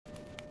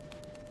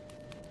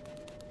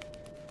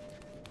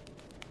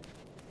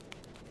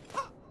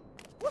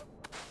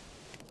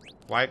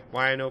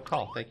Why no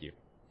call? Thank you.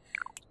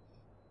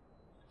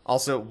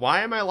 Also,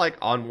 why am I like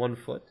on one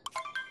foot,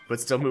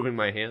 but still moving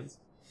my hands?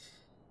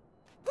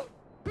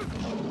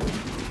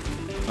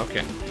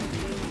 Okay.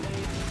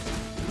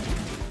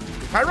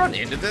 If I run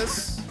into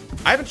this,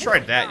 I haven't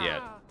tried that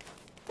yet.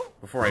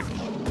 Before I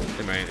think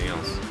about anything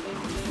else.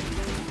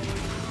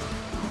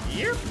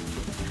 Here.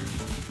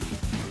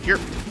 Here.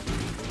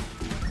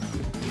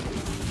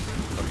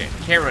 Okay,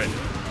 can't run into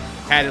it.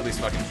 Had to at least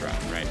fucking try,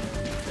 right?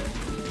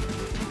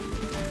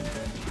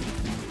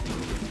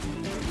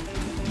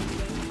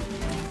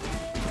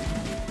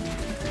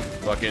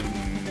 Fucking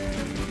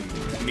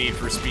Need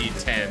for Speed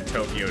 10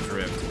 Tokyo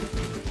Drift.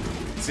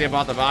 See, I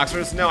bought the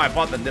boxers? No, I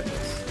bought the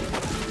nipples.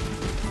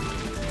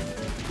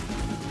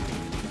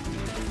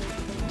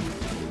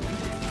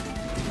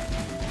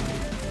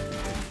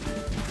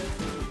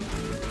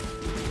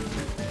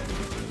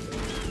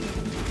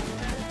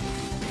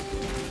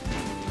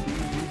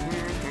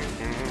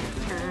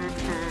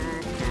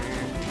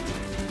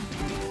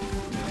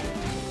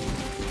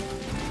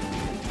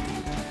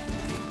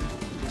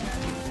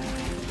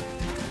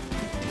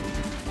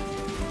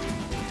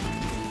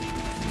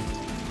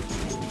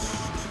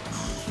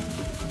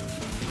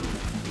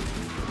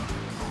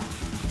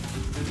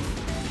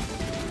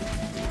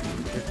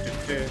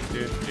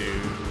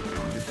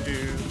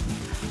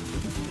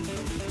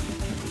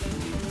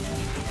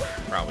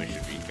 Probably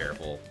should be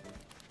careful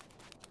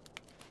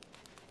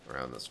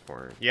around this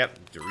corner.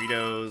 Yep,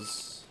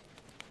 Doritos.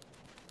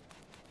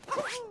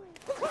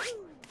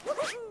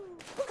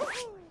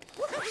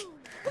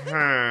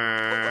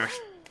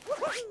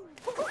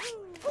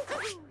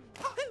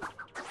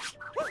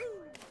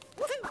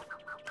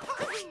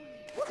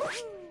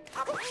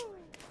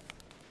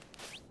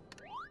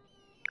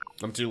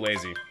 I'm too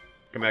lazy.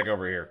 Come back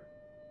over here.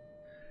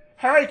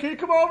 Hey, can you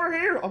come over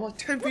here? I'm like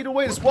 10 feet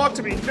away. Just walk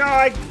to me.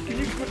 No, can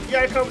you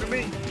come to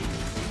me?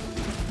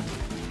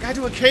 Gotta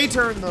do a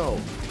K-turn, though.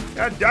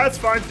 Yeah, that's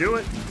fine. Do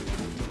it.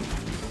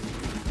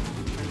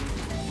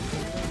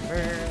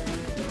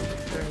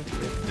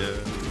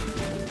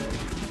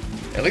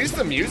 At least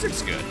the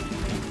music's good.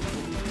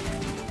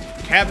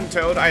 Captain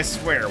Toad, I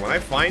swear, when I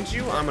find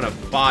you, I'm gonna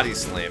body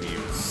slam you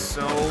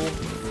so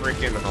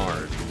freaking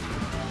hard.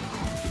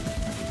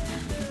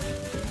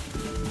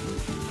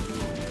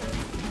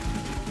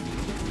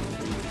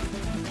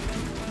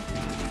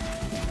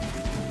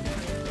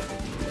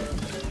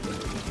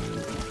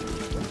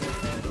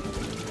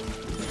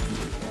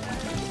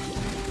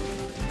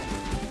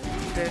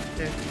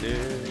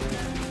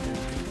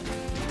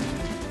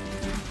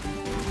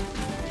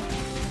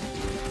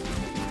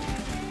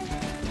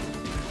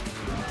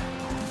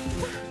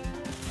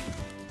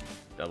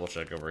 Double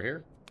check over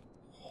here.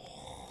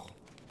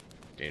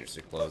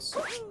 Dangerously close.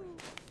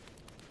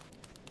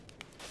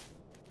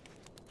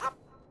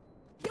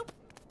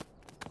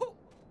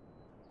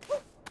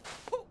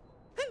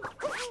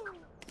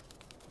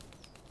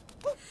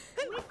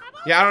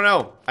 Yeah, I don't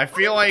know. I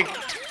feel like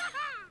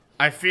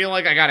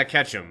I gotta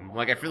catch him.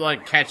 Like, I feel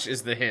like catch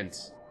is the hint.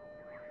 So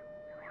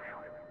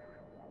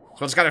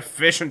I just gotta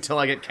fish until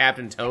I get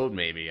Captain Toad,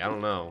 maybe. I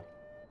don't know.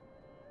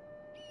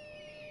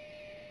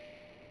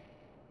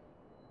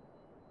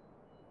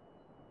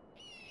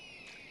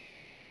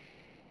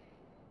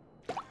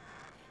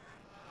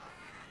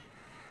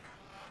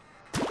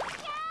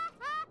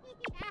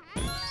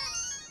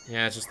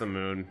 Yeah, it's just the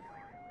moon.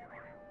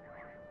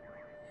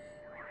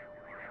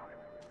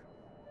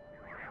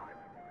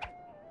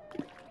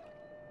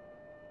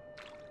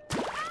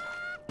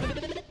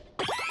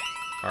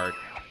 Hard.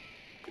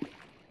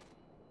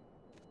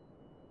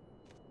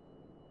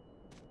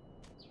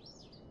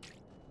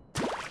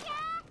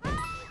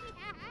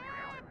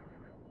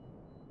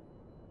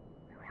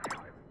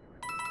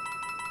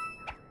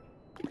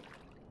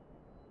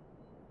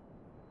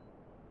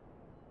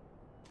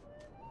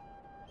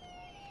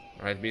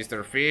 Alright,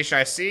 Mr. Fish,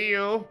 I see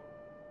you.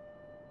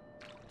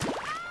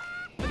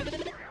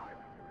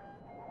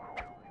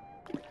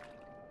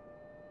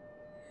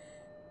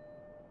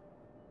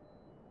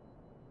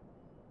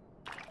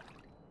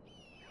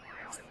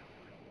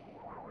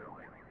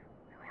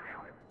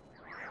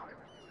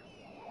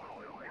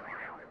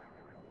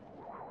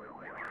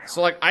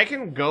 So, like, I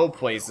can go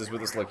places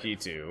with this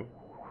Lakitu.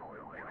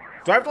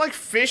 Do I have to, like,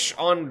 fish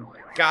on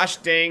gosh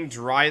dang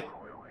dry...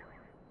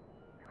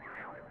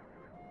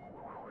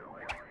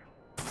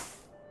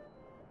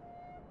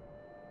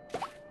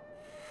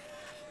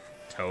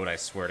 Toad, I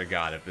swear to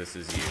God, if this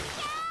is you.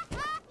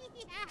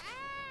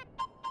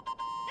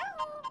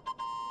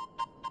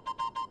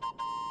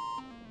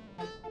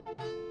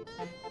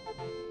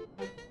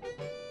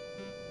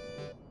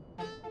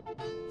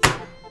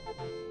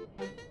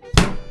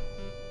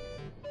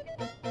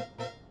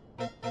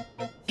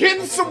 Get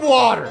in some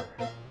water!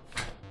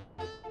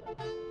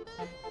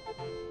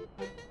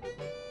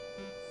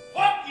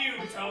 Fuck you,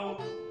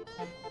 Toad!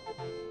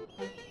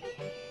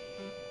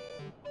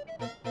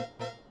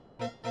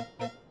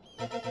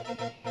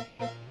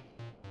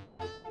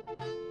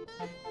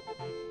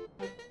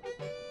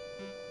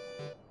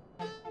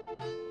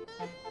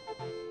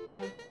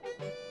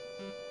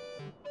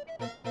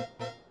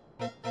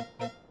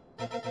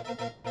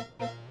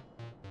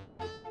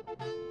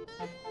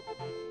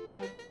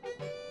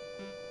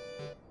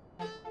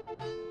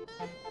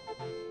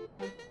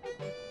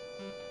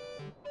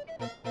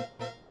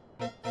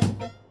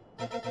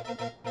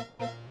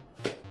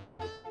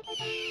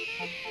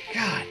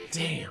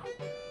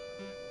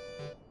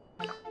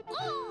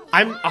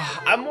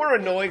 I'm more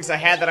annoyed because I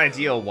had that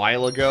idea a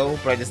while ago,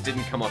 but I just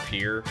didn't come up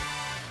here.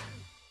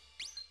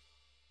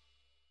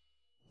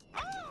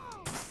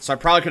 So I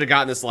probably could have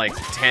gotten this like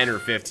 10 or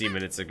 15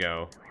 minutes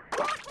ago.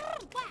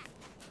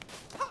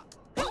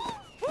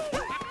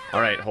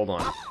 Alright, hold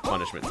on.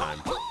 Punishment time.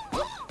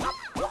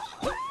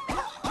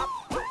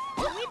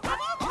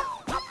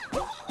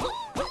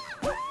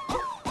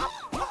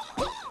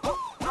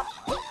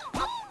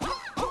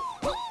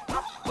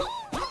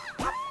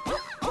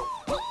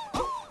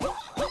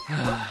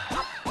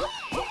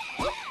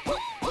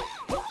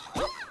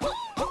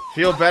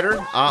 Feel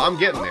better? I'm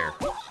getting there.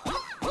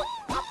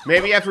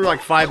 Maybe after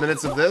like 5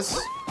 minutes of this?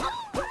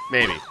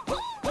 Maybe.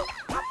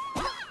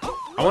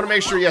 I want to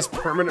make sure he has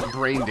permanent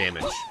brain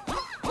damage.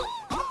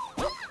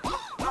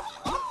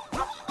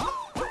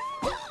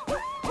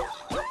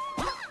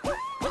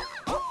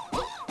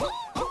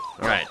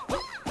 Alright.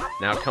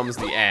 Now comes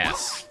the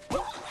ass.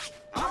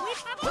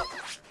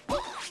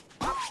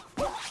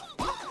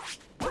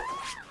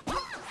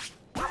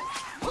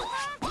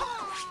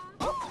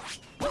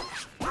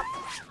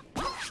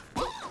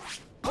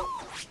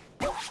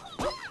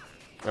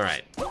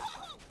 Alright.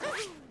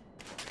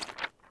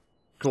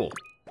 Cool.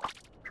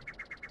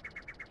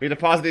 We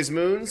deposit these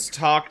moons,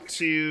 talk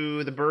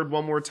to the bird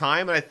one more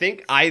time, and I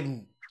think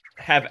I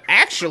have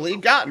actually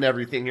gotten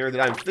everything here that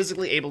I'm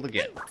physically able to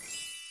get.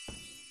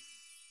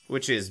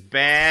 Which is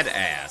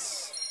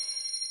badass.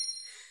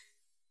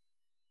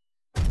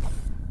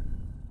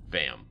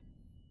 Bam.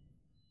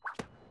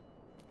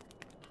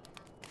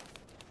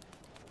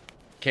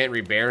 Can't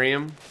rebury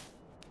him?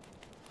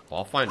 Well,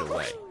 I'll find a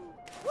way.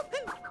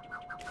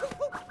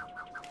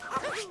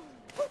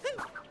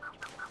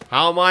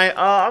 How am I?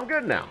 I'm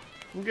good now.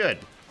 I'm good.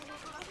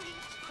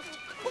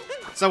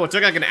 So it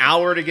took like an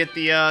hour to get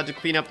the, to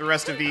clean up the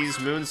rest of these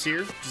moons here.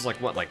 Which is like,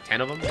 what, like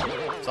 10 of them?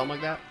 Something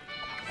like that?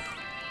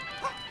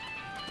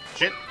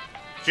 Shit.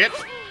 Shit.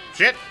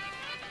 Shit.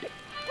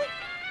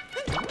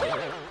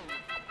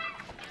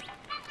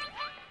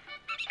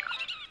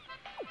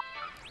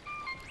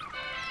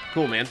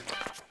 Cool, man.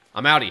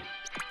 I'm outie.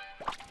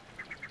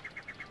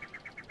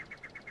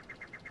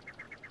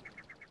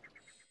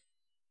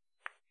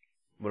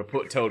 I'm gonna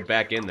put Toad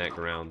back in that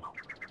ground.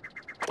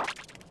 I'm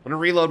gonna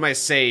reload my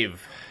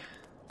save.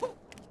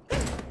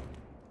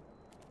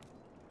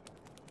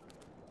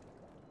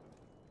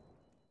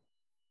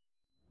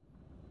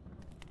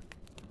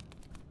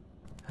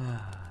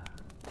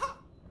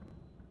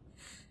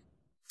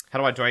 How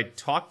do I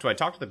talk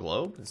to the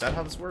globe? Is that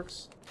how this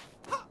works?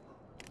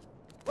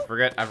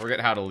 I forget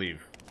how to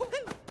leave.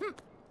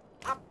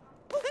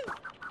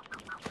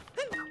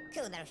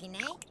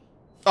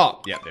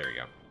 Oh, yeah, there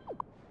you go.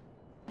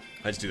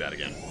 Let's do that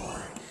again.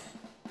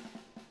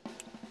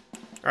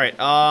 Alright,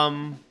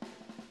 I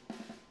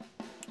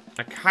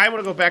kinda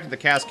wanna go back to the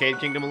Cascade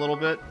Kingdom a little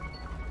bit.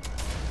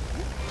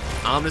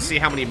 I'm gonna see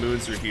how many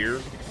moons are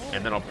here,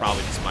 and then I'll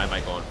probably just buy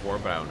by going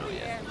forward, but I don't know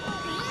yet.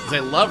 Because I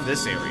love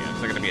this area.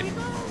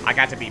 I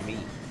got to be me.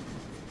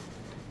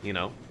 You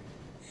know?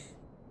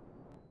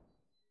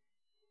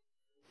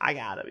 I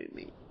gotta be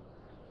me.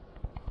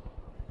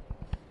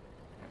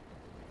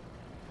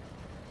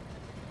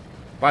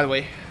 By the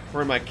way,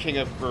 wearing my King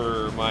of,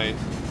 or my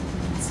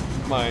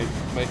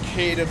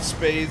Cade of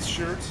Spades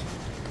shirt.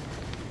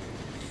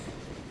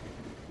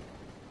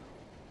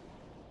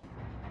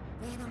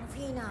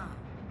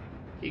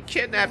 He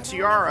kidnapped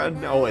Tiara.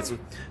 No,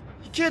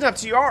 he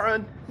kidnapped Tiara,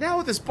 and now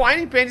with this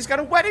binding band, he's got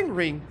a wedding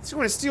ring. Is he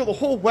going to steal the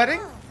whole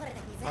wedding?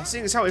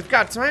 Seeing as how we've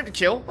got time to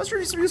kill, let's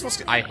really some useful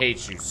skill. I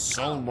hate you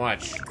so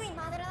much.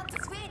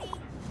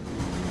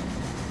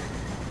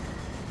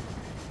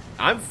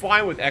 I'm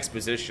fine with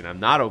exposition. I'm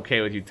not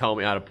okay with you telling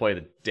me how to play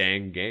the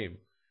dang game.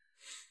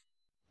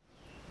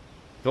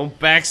 Don't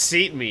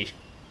backseat me.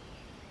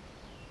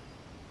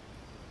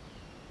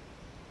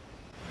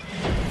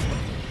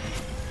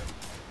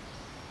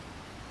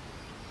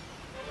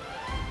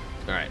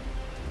 Alright.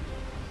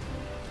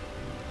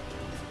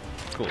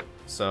 Cool.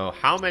 So,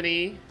 how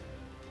many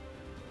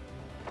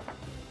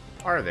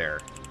are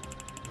there?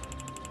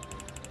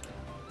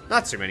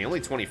 Not too many, only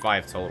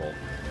 25 total.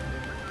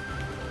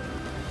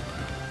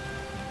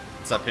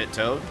 What's up, Hit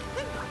Toad?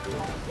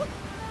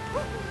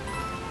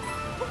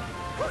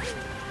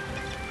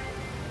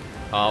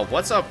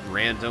 What's up,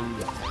 random?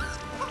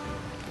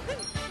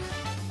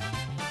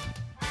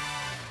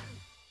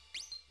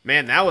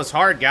 Man, that was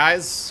hard,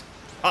 guys.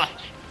 Huh.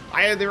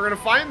 I didn't think they were gonna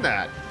find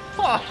that.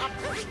 Huh.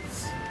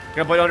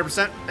 Gonna play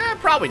 100%? Eh,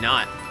 probably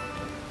not.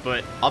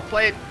 But I'll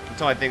play it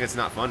until I think it's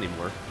not fun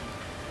anymore.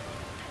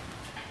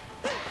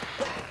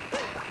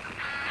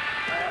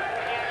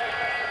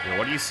 Yo,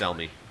 what do you sell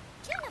me?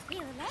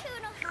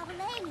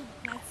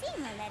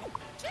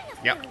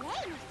 Yep.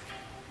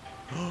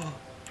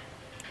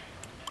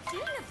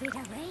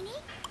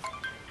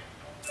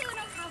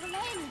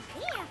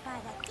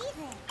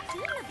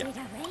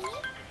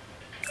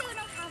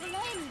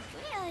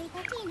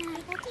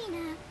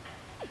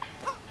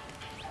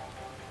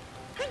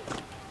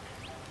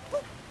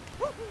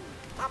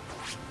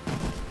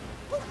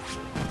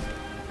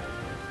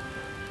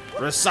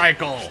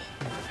 Recycle.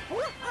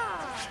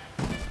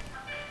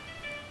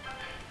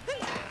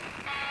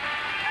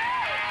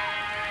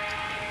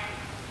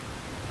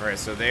 Alright,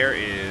 so there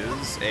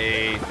is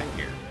a thing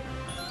here.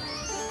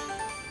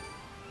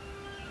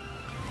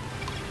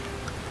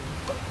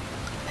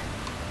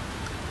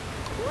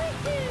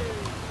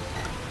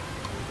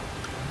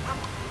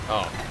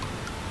 Oh.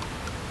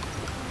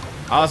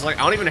 I was like,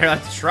 I don't even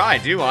have to try,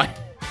 do I?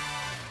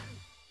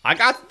 I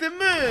got the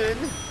moon!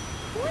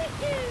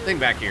 Thing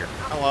back here.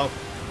 Hello.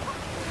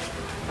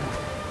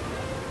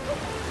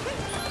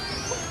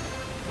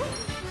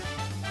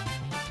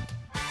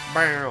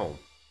 Bow.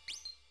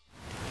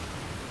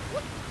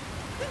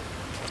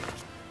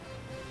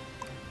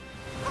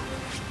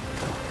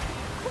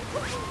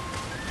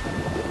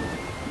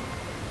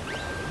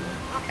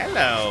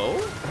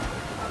 Hello.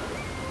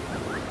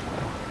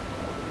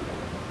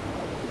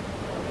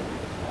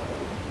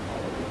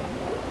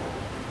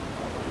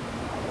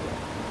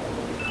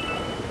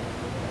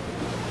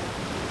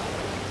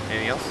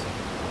 Anything else?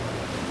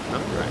 No?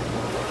 Right.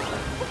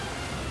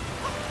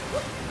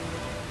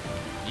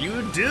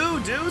 You do,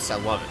 Deuce? I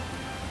love it.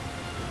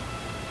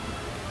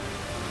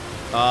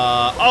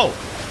 Oh!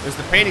 There's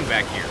the painting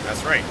back here.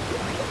 That's right.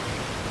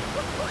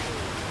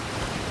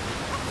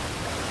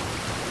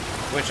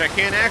 Which I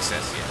can't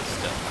access yet,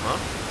 still. Huh?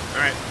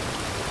 Alright.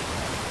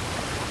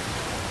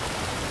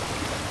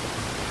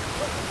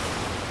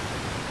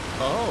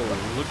 Oh,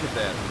 look at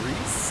that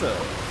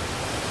resub.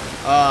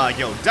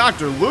 Yo,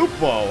 Dr.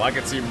 Lupo! I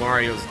can see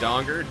Mario's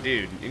donger.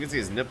 Dude, you can see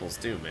his nipples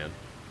too, man.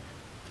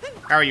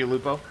 How are you,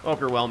 Lupo? Hope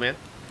you're well, man.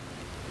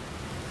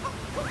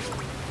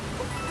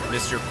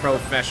 Mr.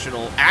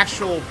 Professional,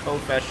 actual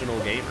professional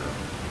gamer.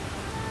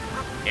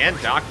 And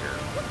doctor.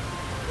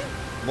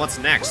 What's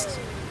next?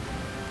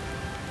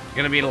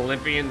 Gonna be an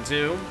Olympian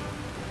too?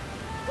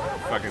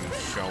 Fucking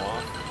show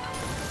off.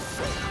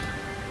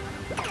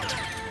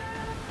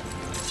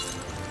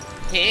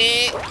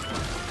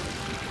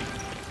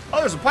 Oh,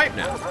 there's a pipe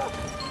now.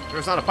 There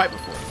was not a pipe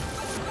before.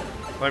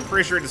 But I'm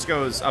pretty sure it just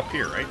goes up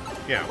here, right?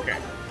 Yeah, okay.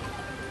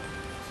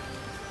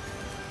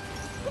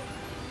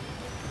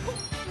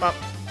 Up.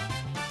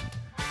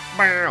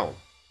 Bow.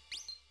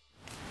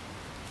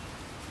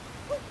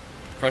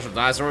 Professional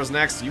dinosaurs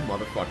next? You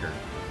motherfucker.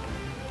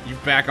 You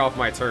back off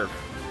my turf.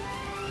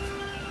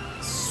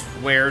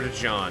 Swear to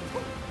John.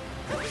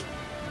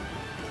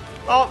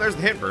 Oh, there's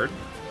the hit bird.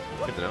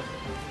 Good to know.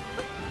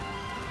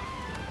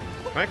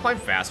 Can I climb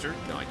faster?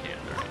 No, I can't.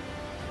 Alright.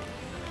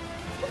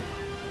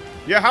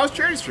 Yeah, how's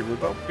Charity Stream,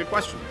 Lupo? Good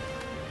question.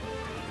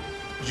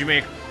 Did you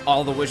make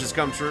all the wishes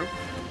come true?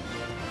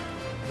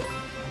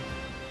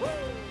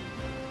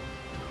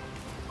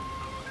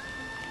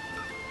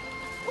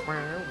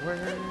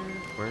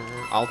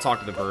 I'll talk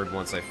to the bird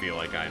once I feel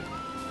like I'm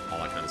all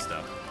that kind of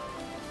stuff.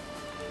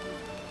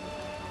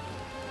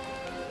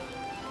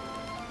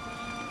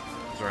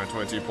 It's around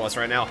 22 plus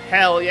right now.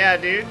 Hell yeah,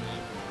 dude.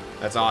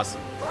 That's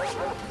awesome.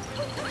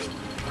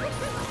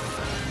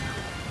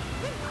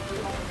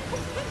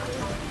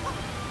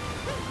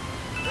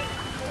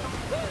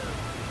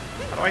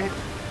 How do I hit?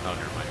 Oh,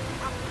 never mind.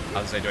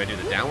 I was gonna say, do I do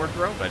the downward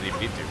throw? But I didn't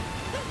even need to.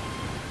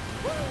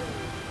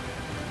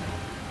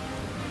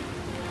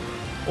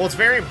 Well, it's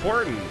very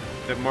important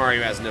that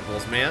Mario has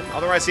nipples, man.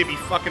 Otherwise, he'd be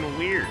fucking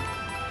weird.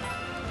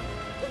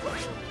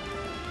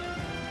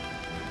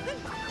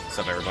 What's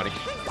up, everybody?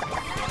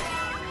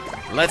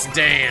 Let's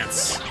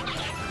dance.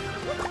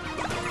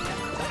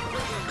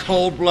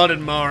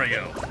 Cold-blooded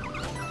Mario.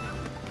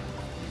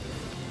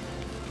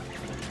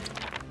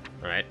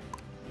 Alright.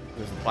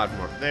 There's a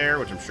platform up there,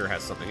 which I'm sure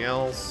has something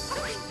else.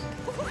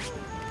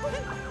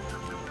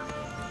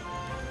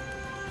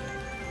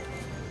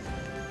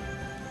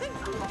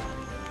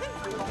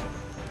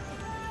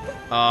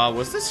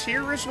 Was this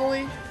here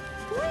originally?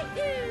 I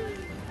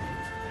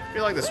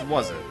feel like this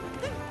wasn't.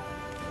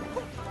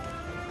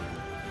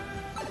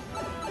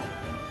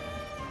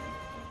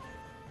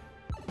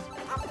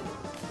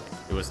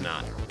 It was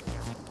not.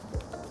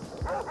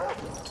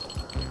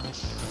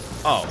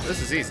 Oh,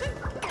 this is easy.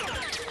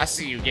 I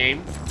see you,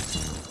 game.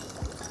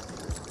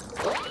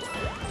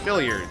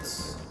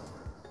 Billiards.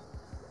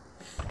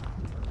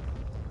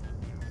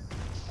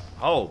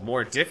 Oh,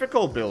 more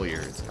difficult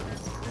billiards.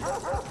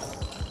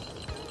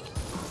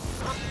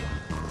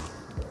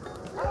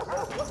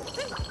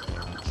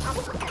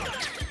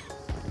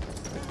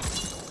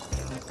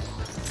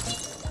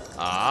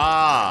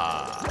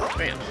 Ah,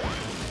 bam.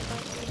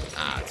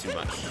 Ah, too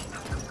much.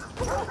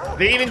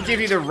 They even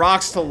give you the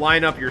rocks to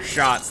line up your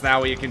shots.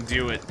 That way you can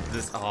do it.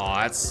 This. Oh,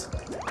 that's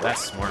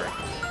smart.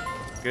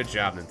 Good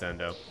job,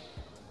 Nintendo.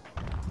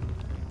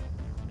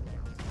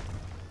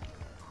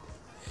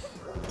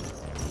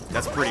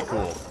 That's pretty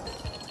cool.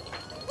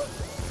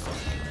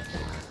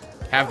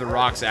 Have the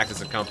rocks act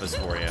as a compass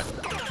for you.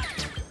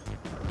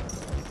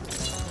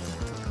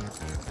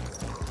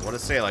 I want to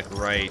say, like,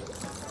 right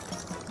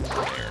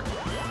there.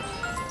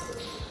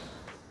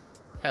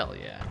 Hell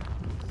yeah.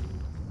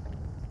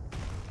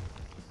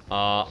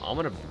 I'm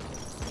gonna...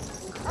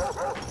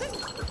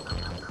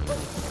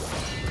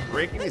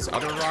 Breaking these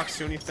other rocks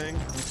do anything?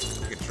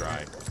 I could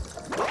try.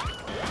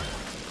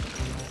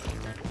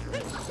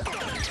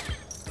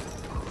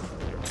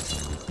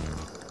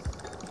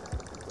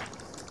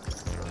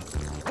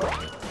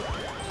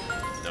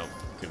 Nope,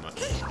 too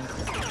much.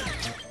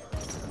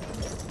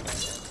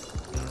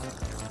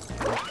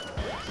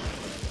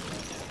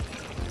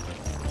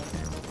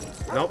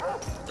 Nope.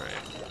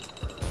 Alright.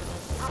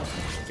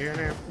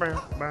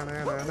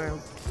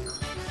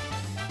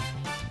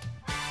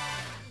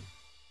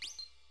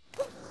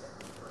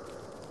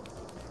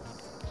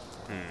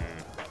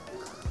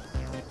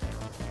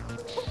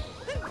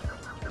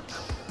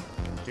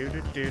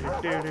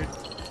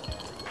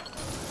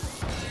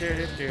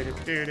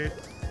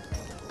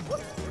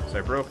 So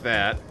I broke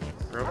that.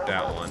 Broke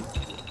that one.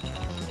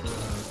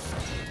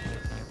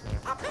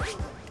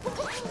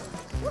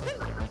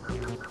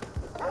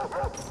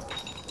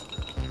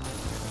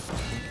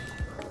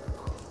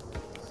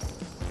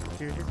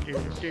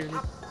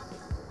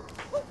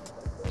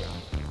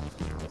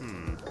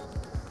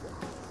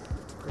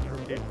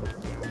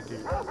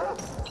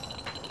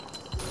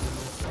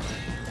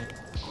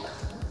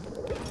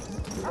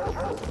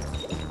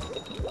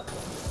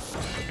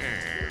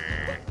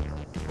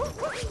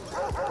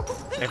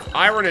 If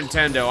I were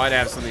Nintendo, I'd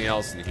have something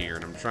else in here,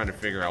 and I'm trying to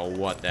figure out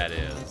what that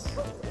is.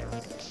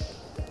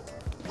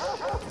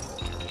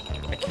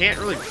 I can't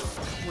really go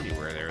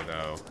anywhere there,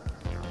 though.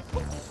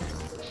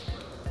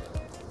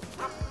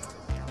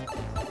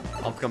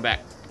 I'll come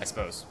back, I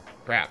suppose.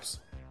 Perhaps.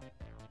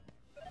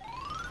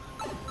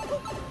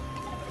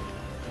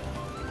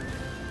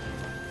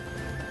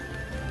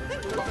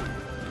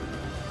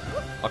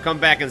 I'll come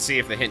back and see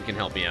if the hint can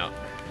help me out.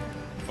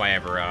 If I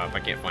ever, if I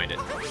can't find it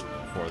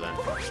before then.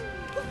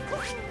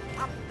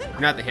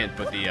 Not the hint,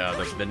 but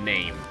the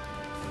name.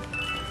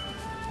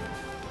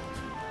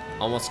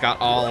 Almost got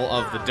all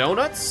of the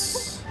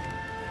donuts.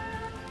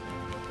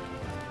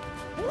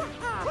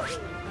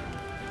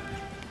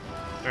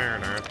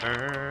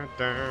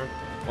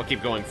 I'll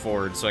keep going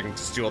forward so I can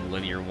just do all the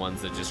linear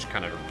ones that just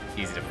kind of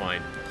easy to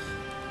find.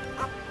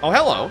 Oh,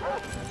 hello.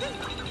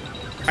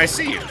 I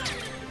see you.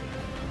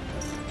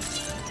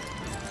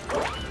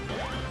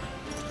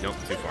 Nope,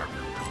 too far.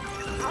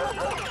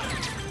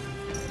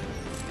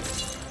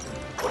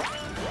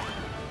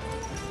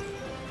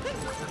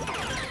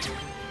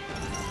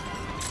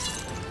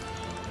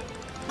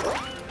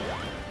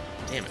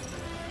 Damn it.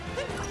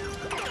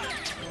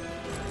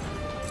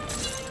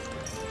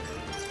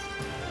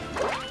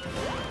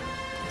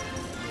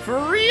 For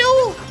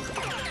real?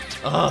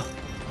 Ugh.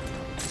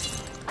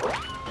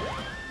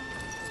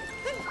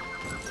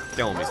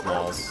 Killing me,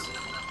 Smalls.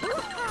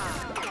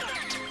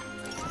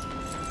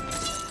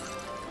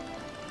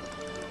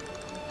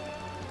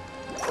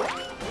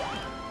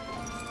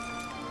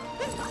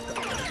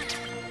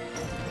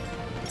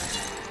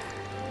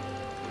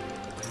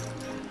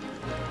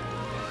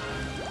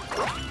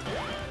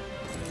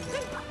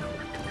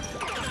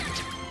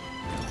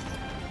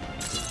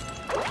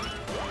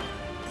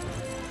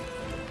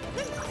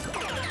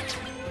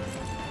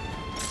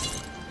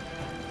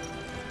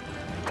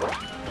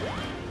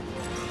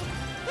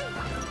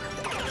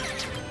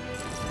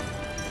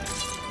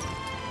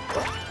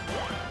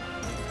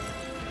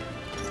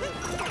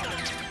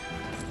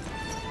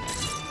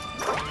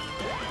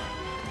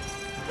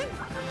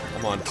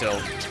 Come on,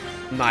 Tilt.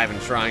 I'm not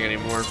even trying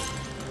anymore.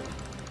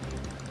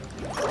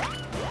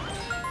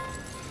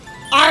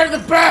 I'm the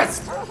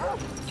best!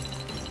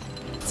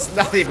 It's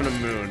not even a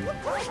moon.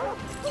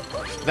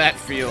 That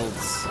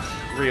feels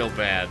real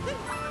bad.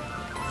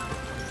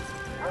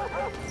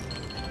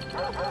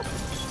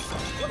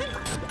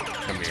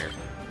 Come here.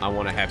 I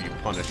want to have you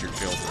punish your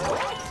children.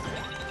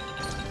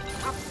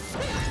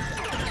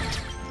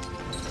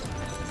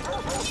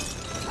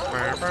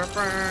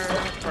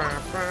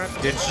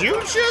 Did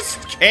you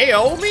just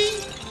KO me?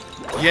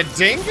 You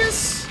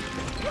dingus?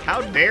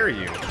 How dare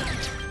you?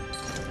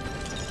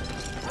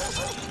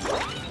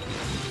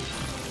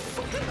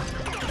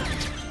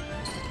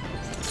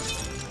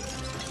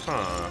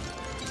 Huh.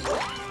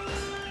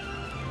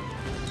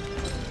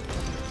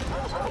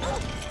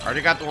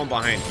 Already got the one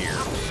behind here.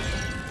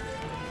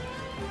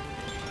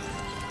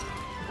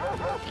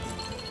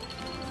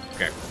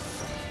 Okay.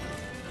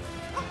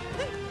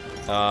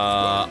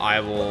 I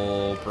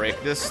will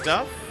break this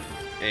stuff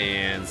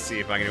and see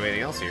if I can do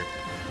anything else here.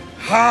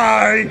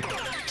 Hi!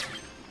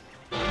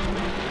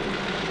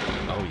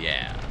 Oh,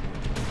 yeah.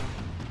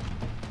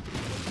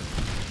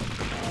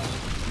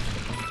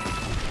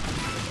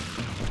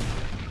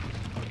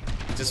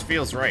 It just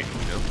feels right, you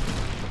know?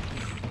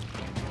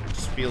 It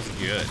just feels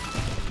good.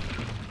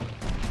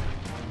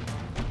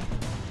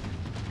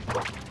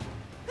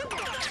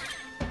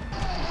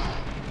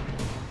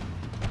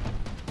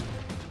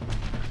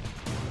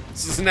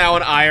 This is now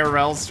an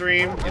IRL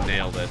stream. You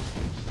nailed it.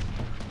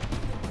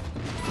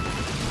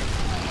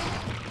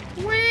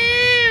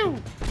 Woo!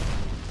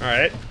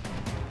 Alright.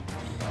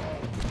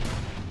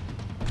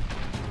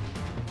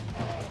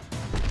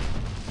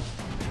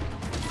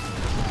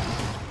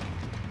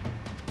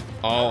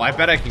 Oh, I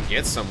bet I can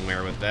get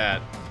somewhere with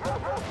that.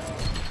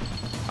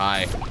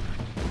 Hi.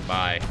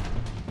 Bye.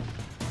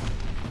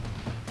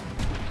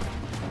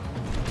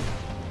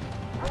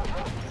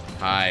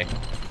 Hi.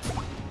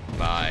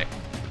 Bye.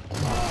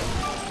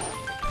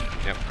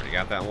 Yep, already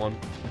got that one.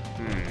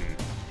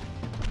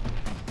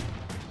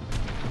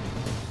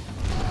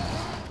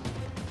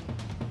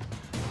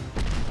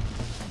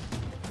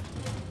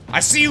 I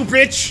see you,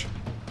 bitch!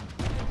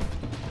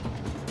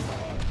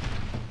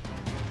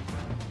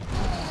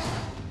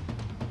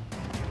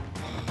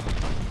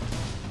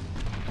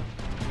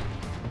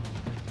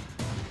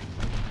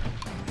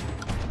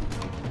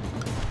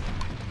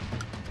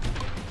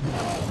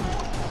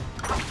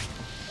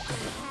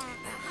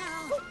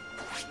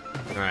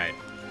 Alright.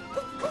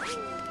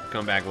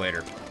 Come back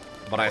later.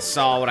 But I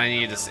saw what I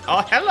needed to see.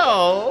 Oh,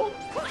 hello!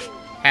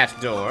 Hat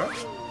door.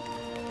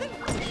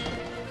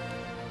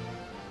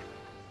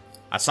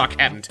 I saw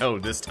Captain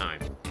Toad this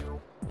time.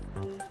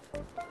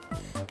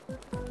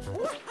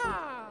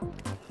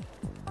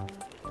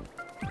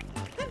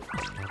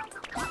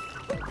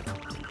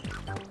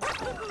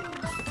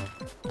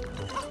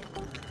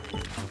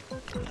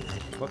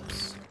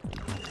 Whoops.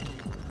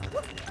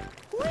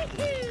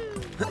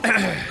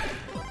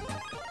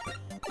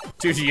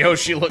 Dude,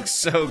 Yoshi looks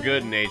so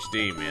good in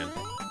HD, man.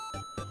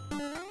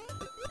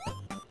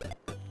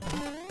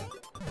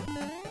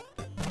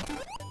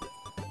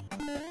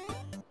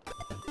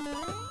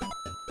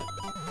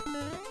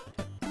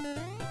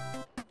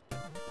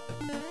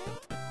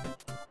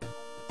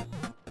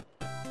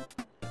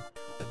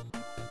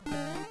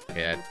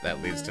 Yeah,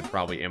 that leads to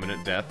probably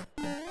imminent death.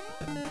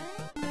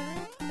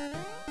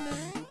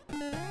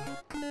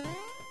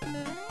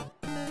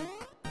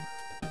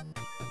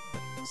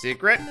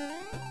 Secret?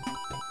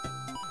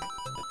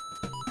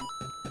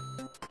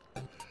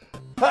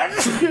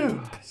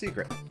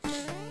 Secret.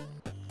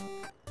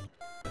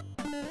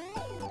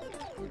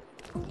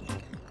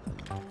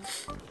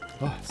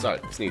 Oh, sorry,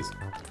 sneeze.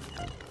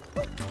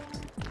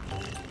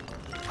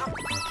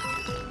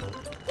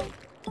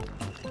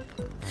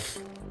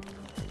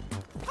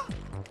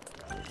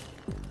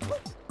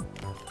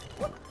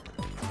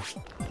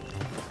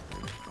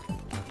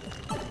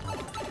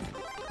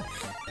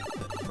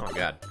 Oh,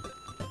 God.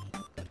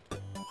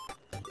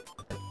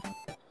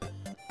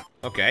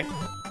 Okay.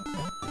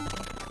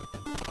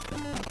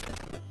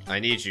 I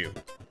need you.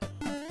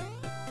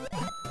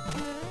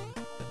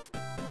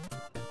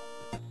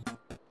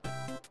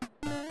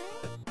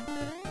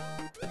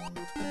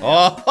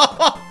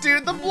 Oh,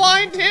 dude, the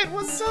blind hit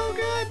was so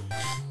good.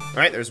 All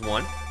right, there's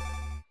one.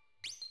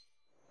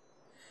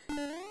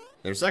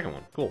 There's a second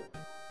one. Cool.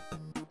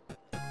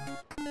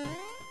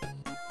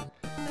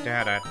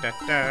 Da da da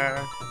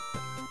da.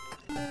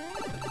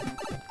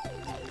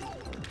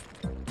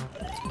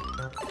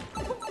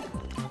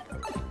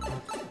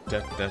 Da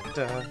da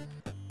da.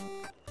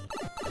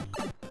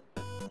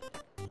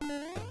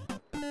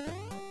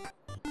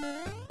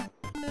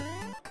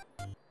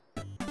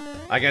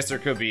 I guess there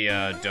could be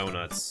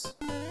donuts.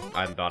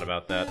 I hadn't thought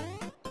about that.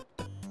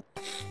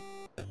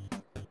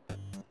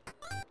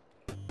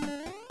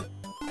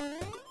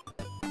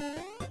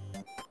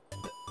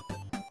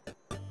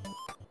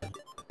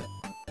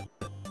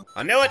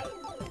 I knew it!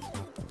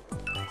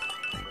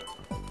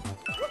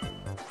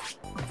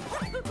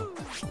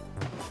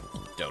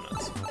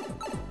 Donuts.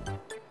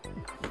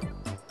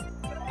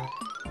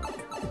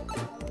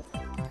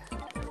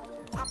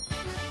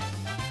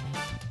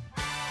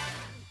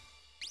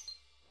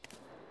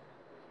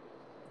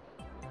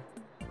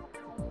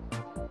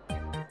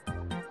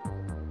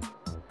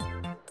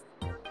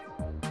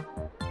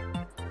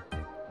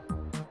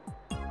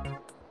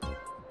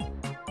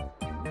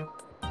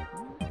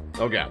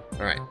 Okay,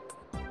 alright.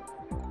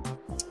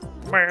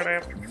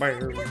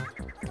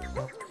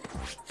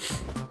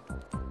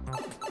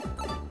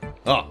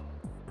 Oh.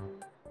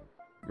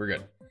 We're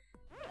good.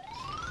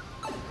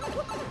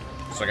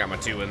 So I got my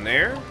 2 in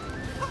there.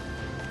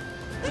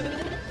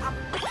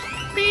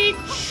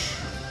 Beach!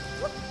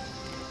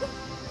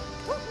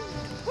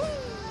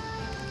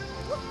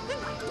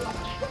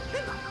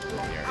 We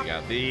already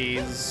got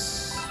these.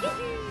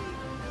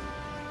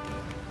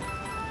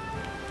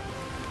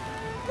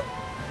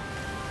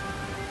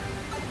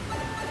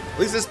 At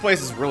least this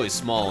place is really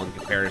small in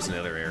comparison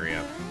to the other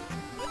area.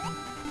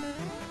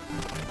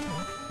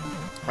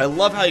 I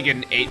love how you get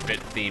an 8-bit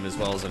theme as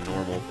well as a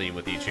normal theme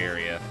with each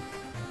area.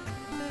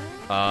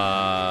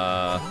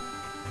 I've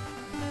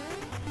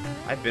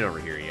been over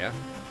here, yeah?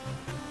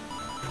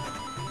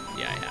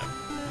 Yeah, I have.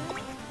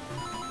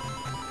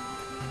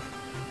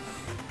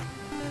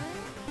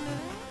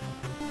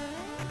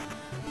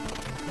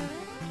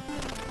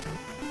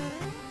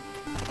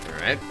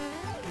 Alright.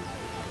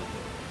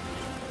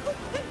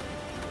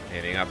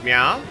 Anything up,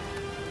 meow?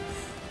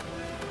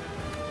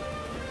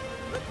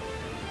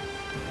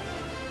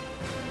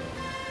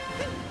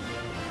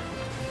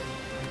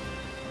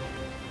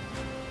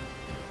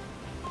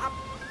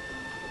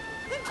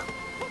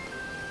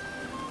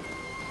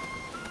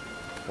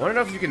 I want to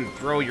know if you can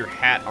throw your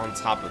hat on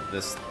top of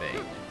this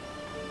thing.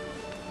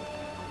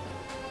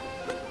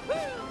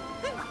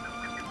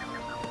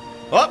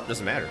 Oh,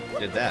 doesn't matter.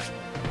 Did that.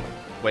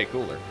 way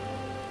cooler.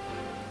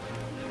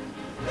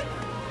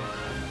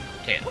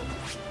 Can't.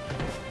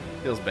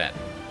 Feels bad.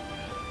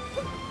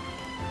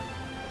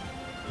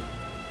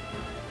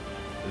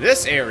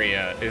 This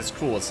area is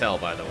cool as hell,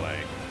 by the way.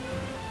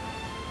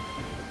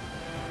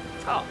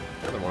 Oh,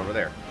 another one over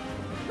there.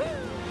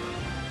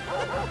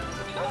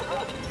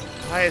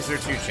 Why is there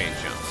 2 chain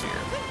jumps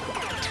here?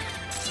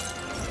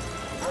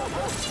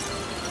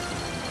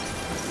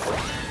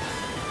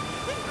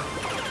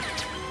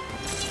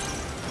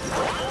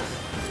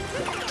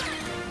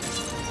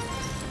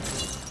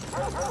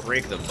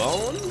 Break the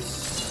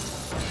bones.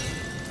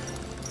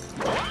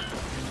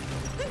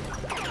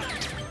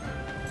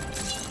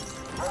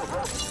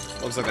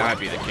 Looks like that might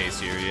be the case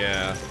here,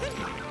 yeah.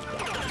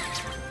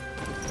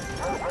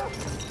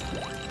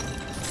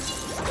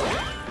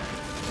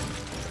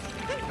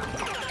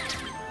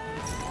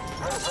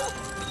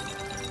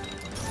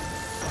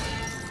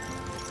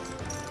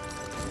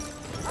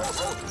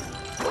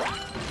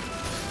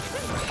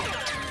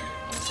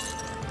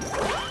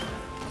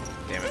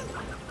 Damn it.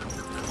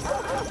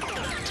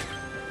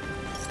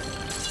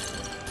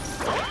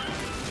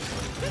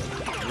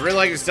 I'd really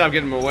like to stop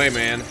getting him away,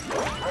 man.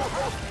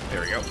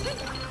 There we go.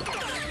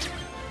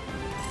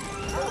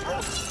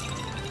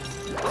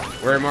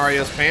 Where are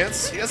Mario's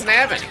pants? He doesn't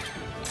have any.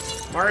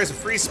 Mario's a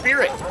free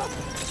spirit.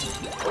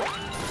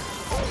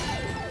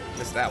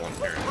 Missed that one,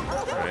 apparently.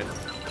 Alright.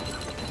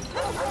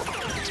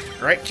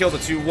 Alright, kill the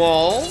 2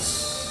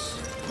 walls.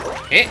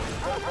 Eh.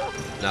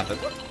 Nothing.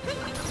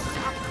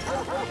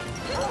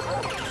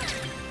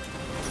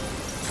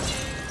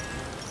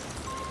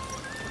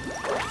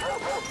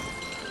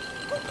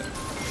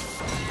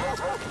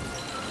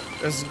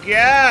 There's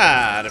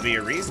gotta be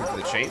a reason for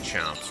the chain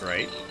chomps,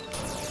 right?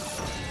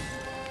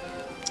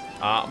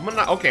 I'm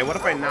gonna, okay, what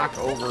if I knock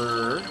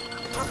over...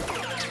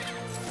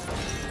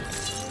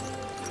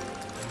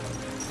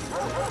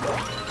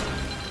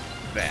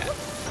 that?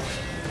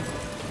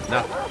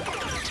 Nothing.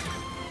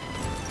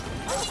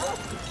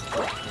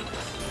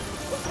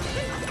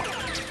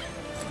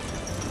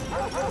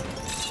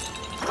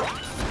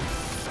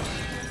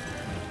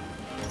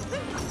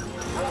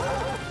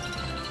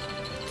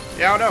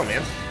 Yeah, I don't know,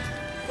 man.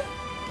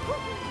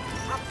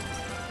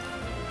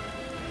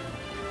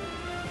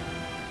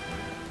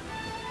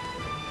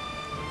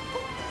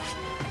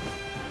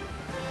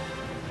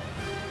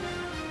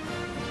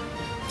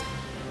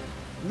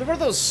 There are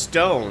those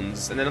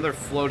stones and another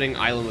floating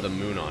island with a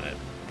moon on it.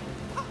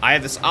 I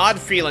have this odd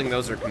feeling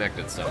those are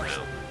connected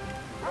somehow.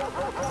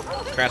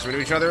 Crash into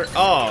each other?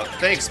 Oh,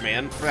 thanks,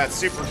 man, for that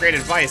super great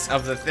advice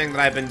of the thing that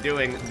I've been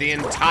doing the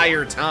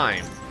entire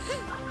time.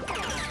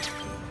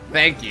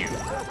 Thank you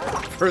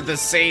for the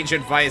sage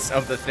advice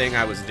of the thing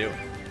I was doing.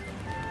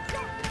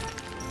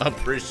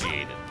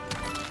 Appreciate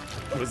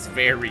it. It was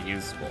very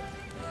useful.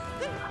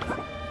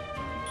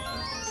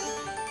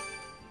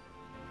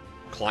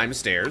 Climb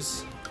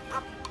stairs.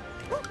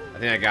 I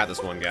think I got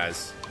this one,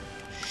 guys.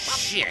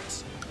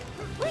 Shit.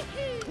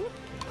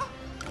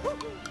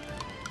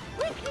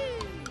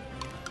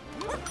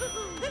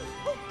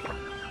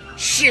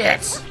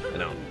 Shit! I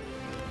know.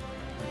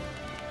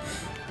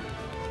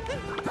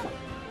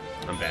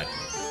 I'm bad.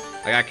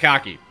 I got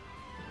cocky.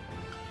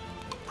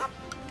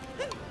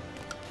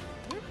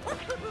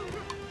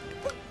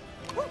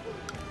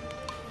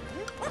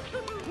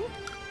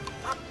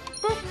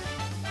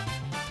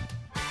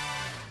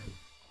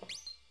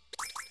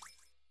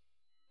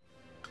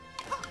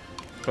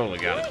 Totally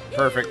got it.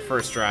 Perfect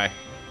first try.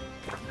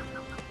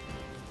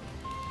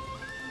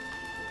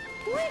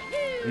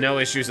 No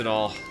issues at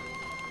all.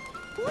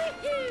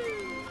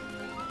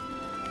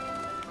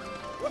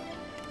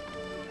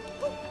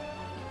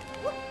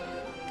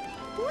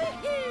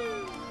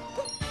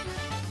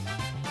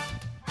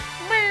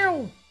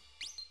 Meow.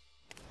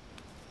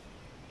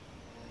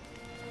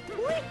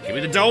 Give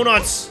me the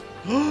donuts.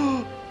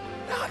 Not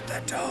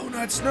the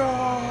donuts,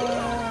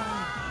 no.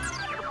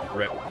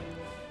 Rip.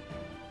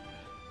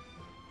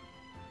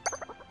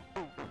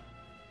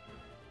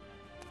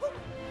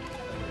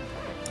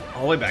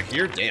 All the way back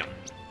here? Damn.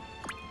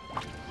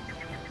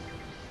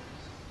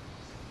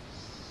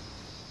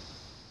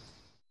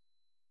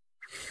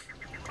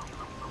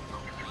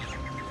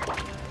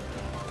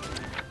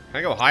 Can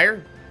I go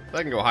higher?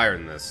 I can go higher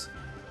than this.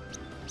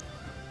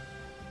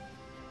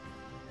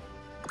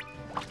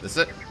 This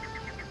it?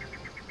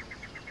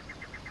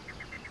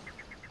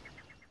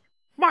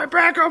 My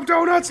backup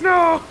donuts,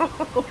 no!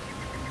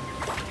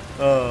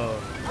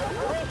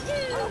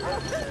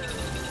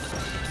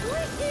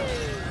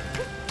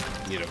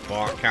 Need a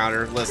bonk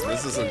counter. Listen,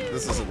 this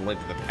isn't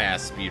Link to the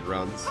Past speed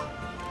runs.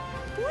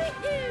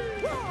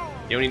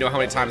 You don't even know how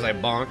many times I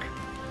bonk.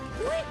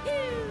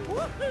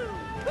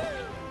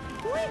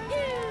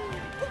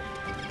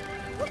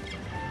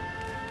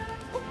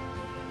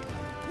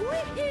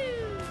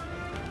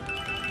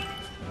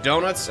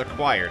 Donuts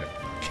acquired.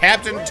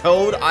 Captain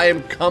Toad, I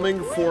am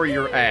coming for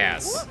your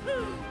ass.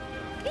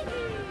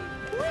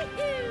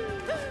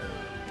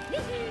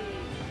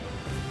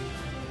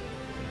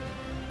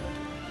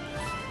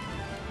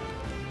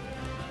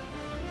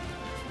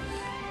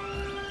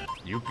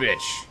 You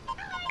bitch.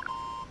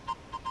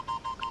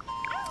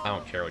 I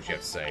don't care what you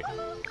have to say.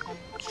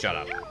 Shut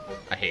up.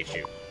 I hate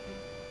you.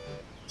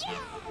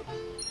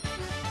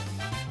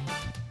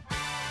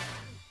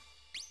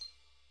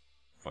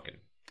 Fucking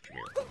come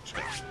here.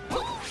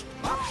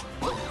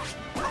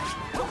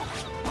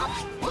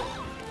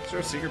 Is there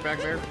a secret back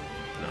there?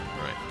 No,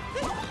 alright.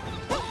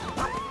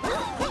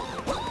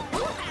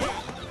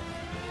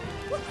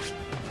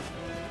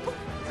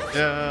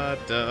 Da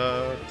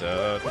da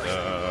da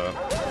da.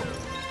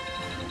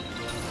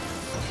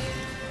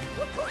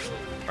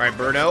 Alright,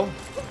 Birdo.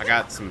 I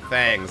got some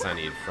things I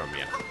need from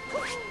you.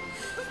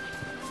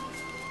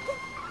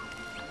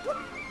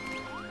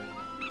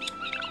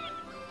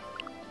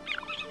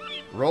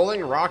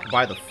 Rolling Rock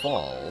by the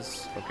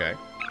Falls. Okay.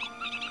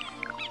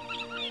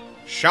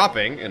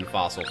 Shopping in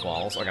Fossil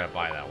Falls. I gotta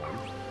buy that one.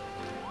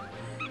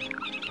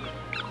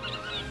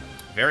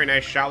 Very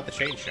nice shot with the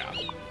chain shop.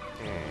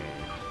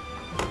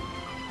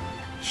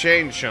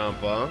 Chain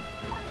Champa.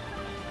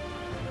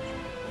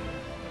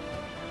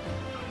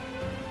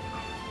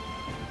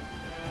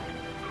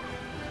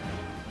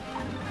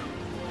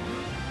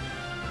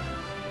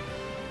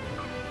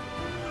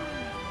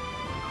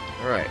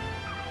 Alright.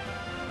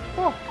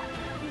 Oh.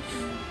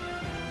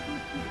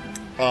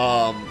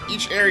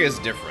 Each area is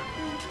different.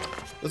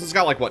 This has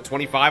got like, what,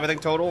 25, I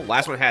think, total?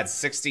 Last one had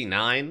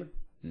 69.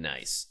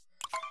 Nice.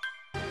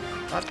 I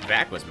thought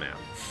back was map.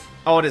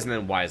 Oh, it isn't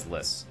in Wise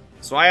Lists.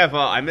 So I have,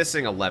 I'm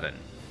missing 11.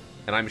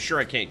 And I'm sure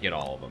I can't get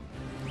all of them.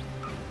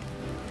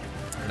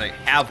 And I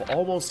have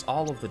almost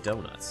all of the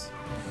donuts.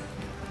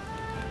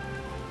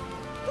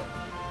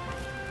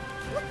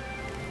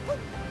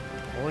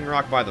 Rolling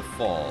Rock by the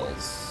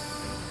Falls.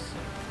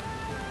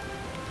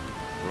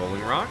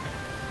 Rolling Rock?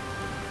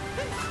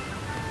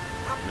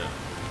 No.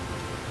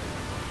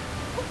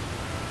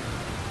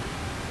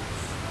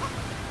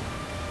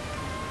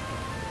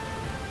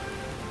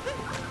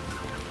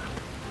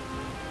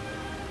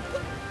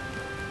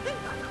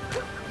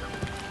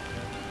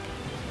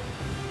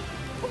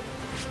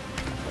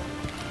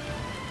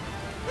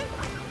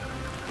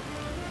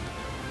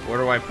 Where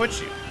do I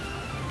put you?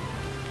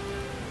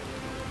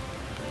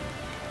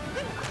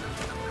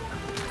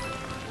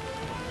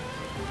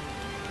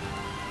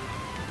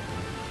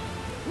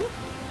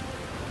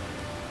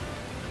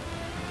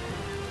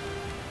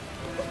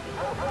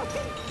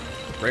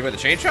 Right by the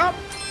chain shop?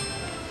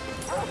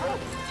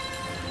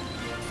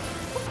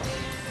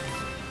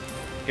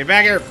 Get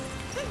back here!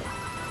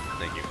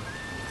 Thank you.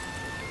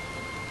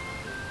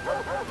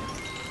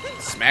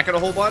 Smack it a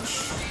whole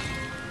bunch?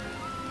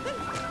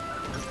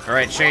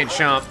 Alright, Chain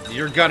Chomp,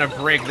 you're gonna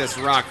break this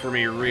rock for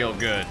me real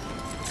good.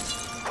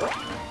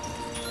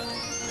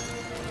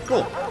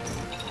 Cool.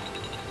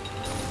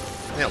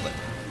 Nailed it.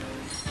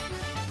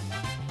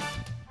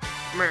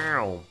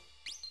 Meow.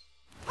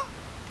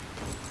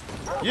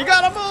 You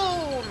got a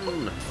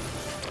moon!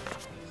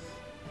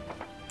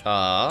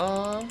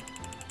 We'll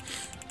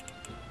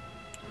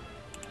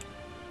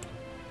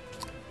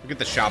get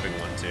the shopping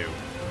one, too.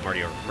 I'm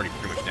already pretty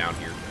much down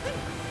here.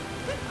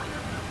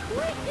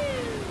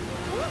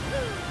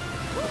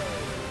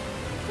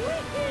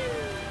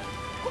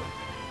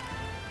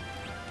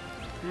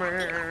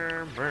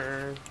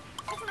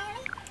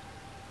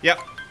 Yep.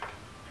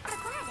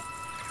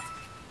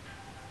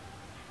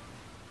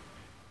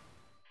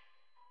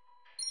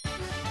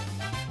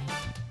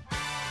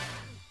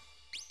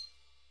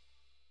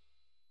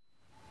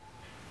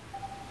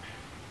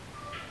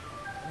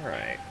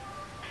 Alright.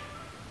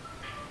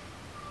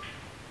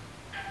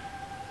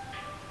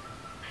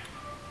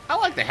 I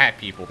like the hat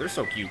people. They're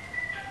so cute.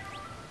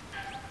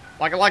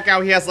 Like, I like how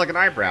he has, like, an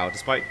eyebrow,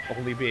 despite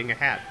only being a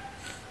hat.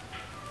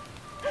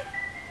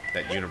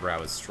 That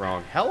unibrow is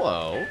strong.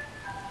 Hello.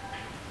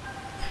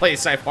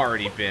 Place I've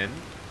already been.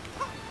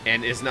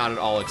 And is not at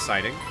all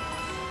exciting.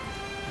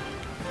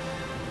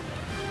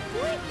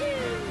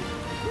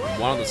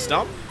 One on the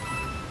stump?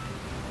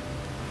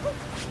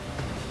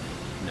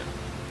 No.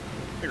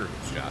 Bigger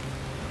shot.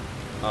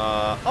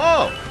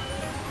 Oh!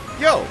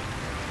 Yo!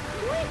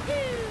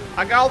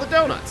 I got all the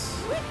donuts.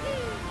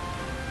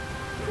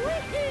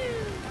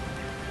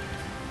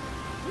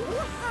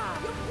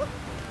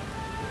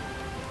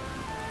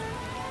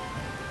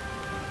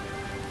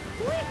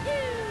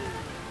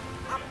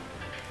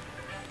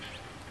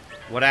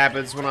 What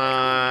happens when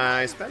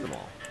I spend them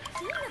all?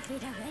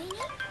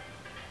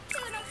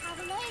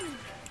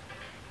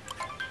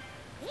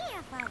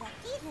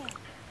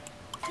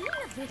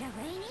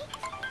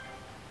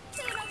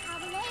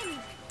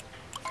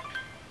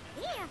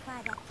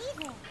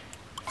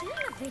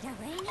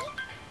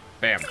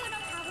 Bam.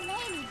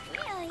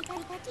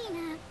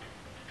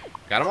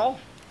 Got them all?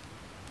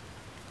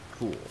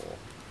 Cool.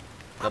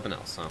 Nothing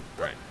else, huh?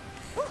 Right.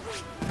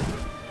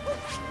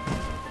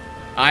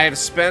 I have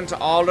spent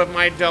all of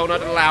my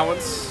donut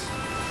allowance.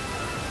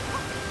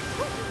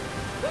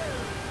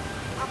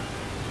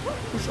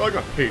 Wish I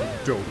got paid in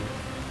donut.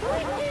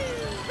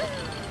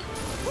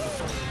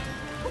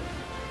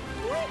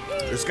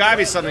 There's gotta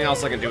be something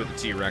else I can do with the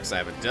T-Rex I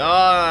haven't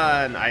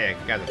done. I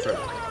got the trip.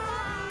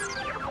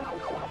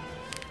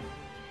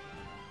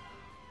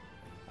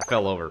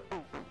 fell over.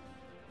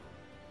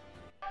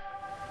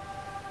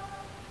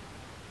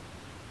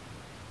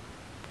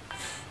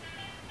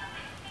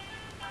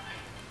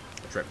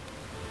 Trip.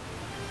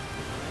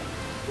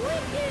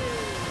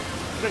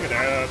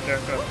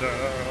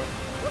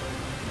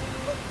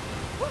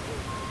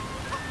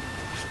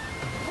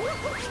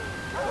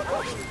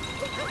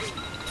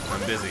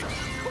 I'm busy.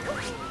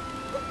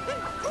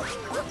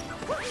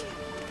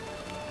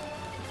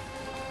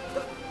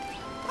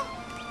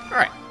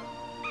 Alright.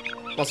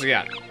 What else we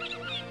got?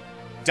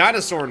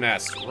 Dinosaur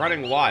nest,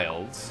 running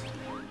wilds.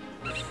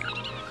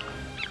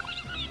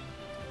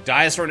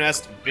 Dinosaur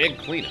nest, big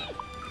cleanup.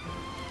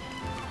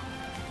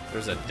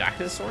 There's a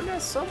dinosaur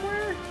nest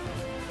somewhere?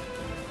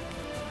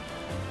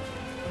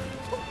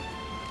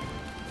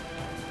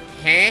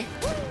 Huh?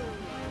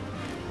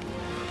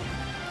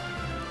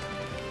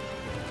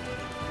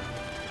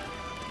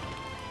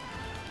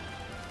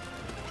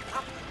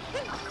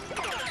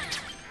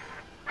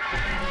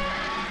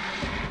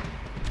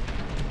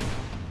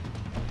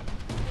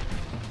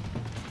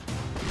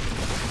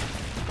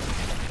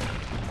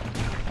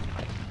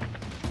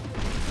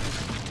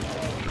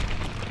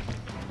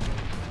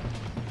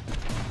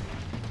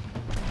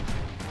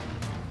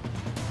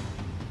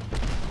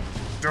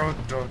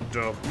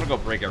 I'm gonna go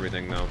break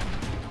everything, though.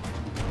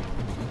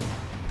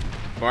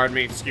 Pardon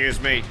me, excuse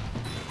me.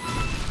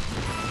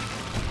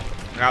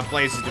 I got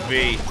places to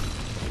be.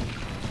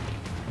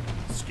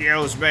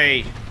 Excuse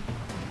me.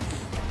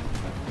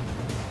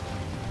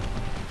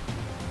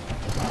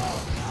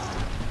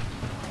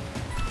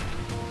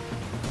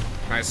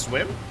 Can I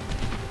swim?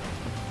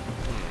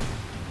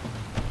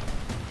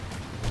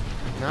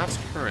 Not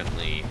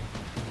currently.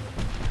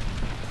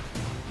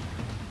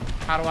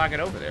 How do I get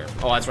over there?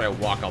 Oh, that's right. I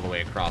walk all the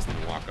way across and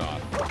then walk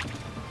off.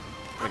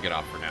 I'm gonna get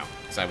off for now,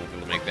 because I won't be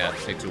able to make that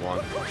take too long.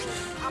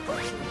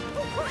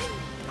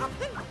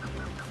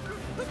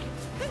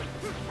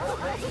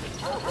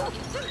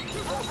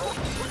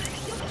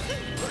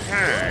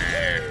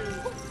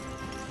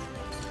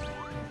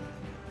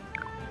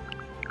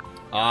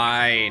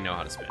 I know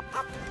how to spin.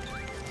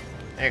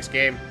 Thanks,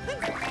 game.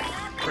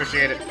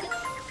 Appreciate it.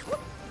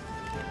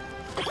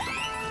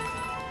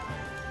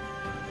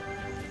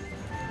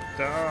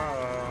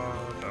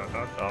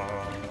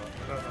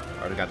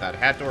 Already got that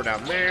hat door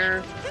down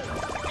there.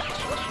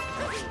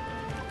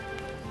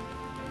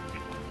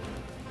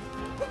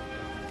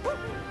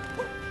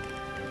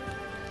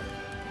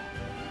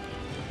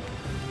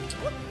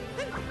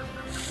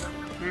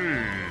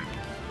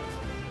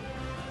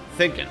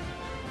 Thinking.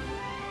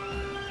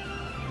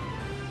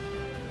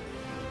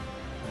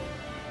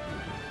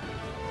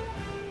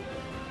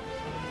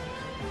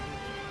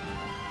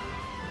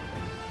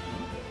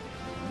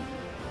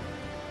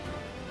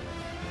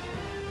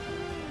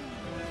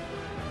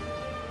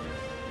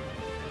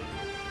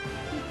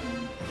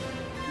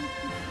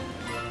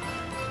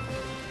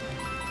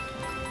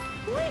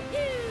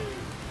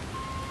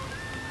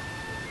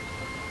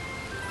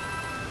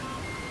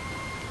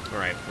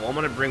 Alright, well, I'm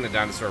gonna bring the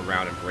dinosaur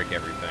around and break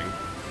everything.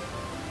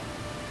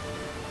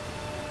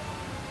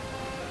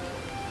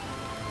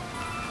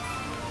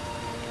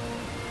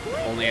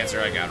 Only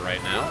answer I got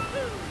right now.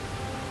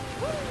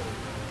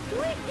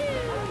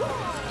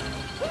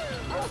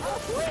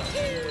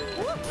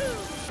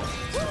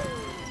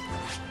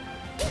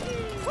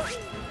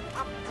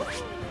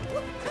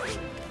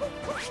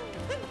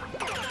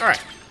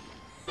 Alright.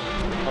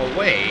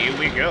 Away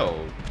we go.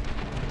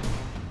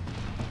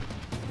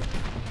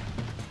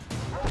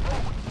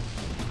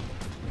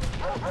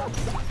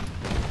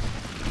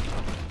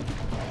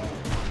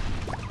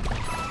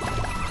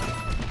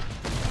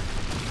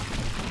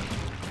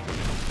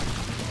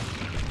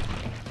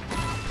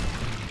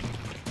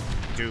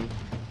 Do.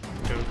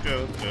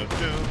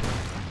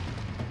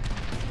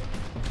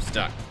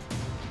 Stuck.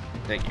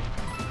 Thank you.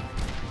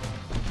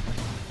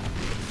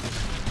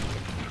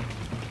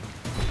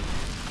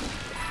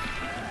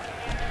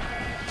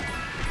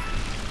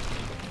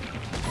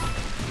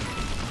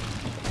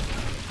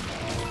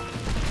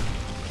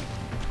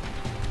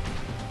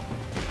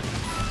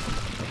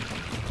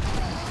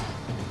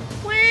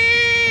 Woo!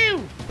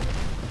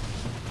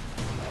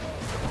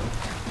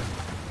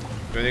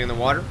 Anything in the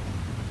water?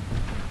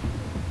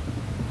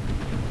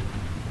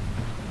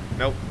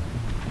 Nope.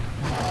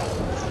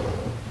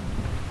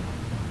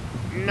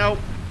 Nope.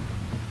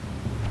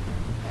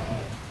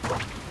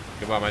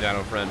 Goodbye, my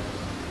dino friend.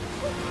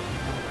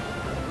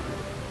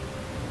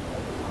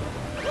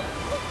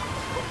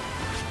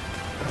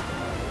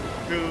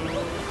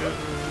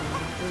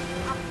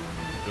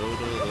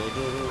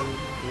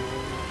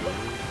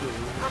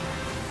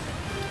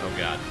 Oh,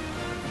 God.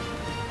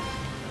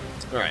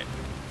 Alright.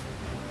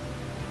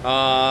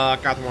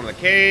 Got the one in the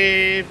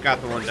cave.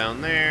 Got the one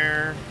down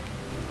there.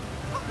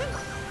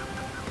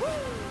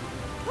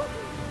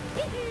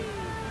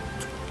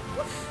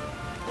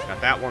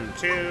 Got that one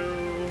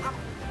too.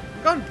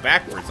 I'm going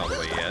backwards all the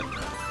way yet.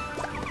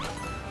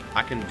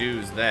 I can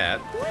do's that.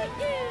 I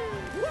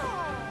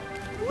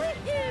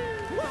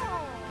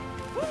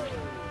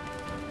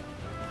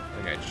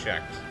think I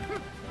checked.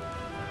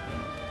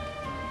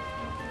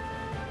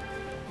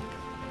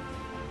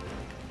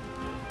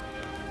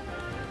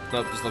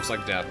 Nope, this looks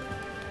like death.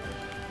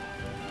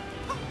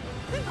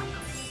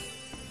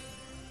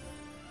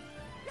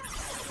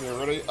 You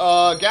ready?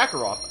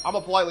 Gakaroth, I'm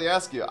gonna politely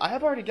ask you. I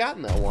have already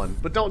gotten that one,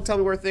 but don't tell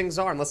me where things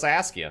are unless I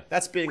ask you.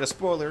 That's being a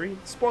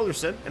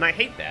spoilerson, and I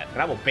hate that,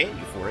 and I will ban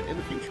you for it in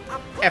the future.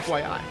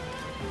 FYI.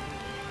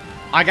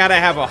 I gotta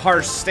have a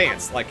harsh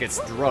stance, like it's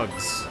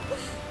drugs.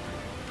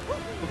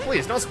 But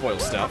please, don't spoil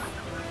stuff.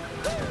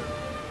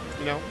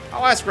 You know,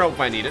 I'll ask for help if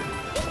I need it.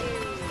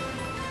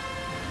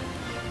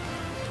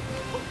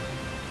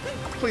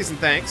 Please and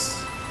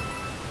thanks.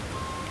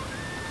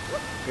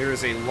 There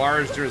is a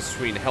large difference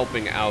between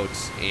helping out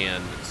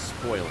and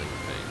spoiling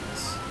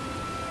things.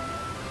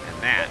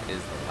 And that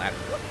is the latter.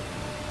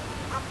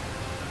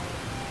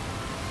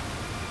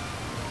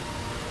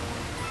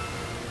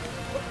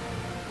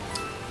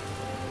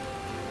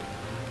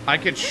 I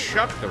could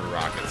chuck the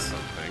rock at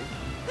something.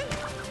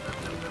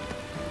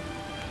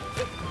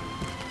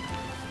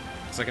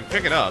 So I can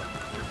pick it up.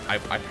 I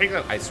picked it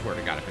up. I swear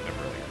to God, I picked it up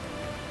earlier.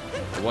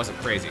 It wasn't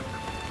crazy.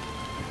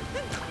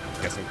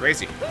 Guess I'm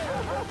crazy.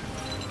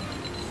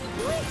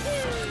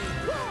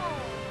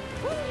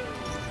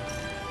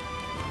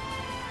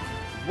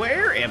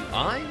 Where am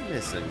I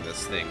missing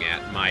this thing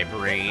at, my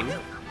brain?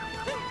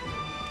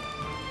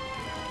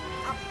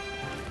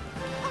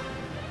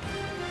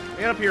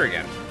 Get up here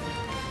again.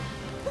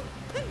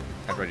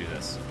 After I do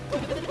this.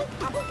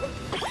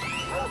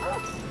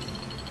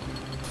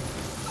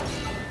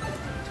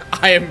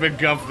 I am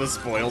McGuff the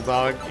spoiled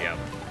dog? Yep.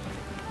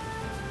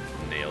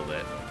 Nailed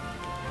it.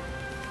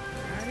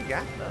 I already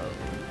got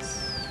those.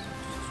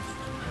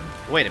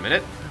 Wait a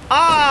minute.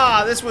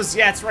 Ah, this was,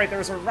 yeah, that's right, there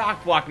was a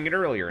rock blocking it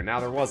earlier, and now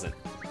there wasn't.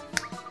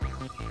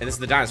 And this is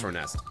the dinosaur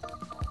nest.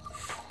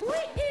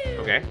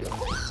 Okay.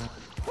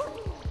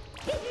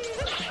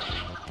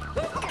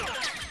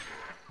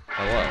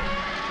 Hello.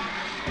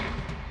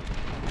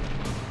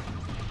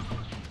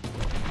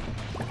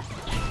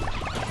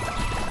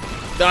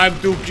 Time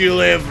to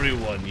kill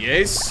everyone,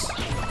 yes?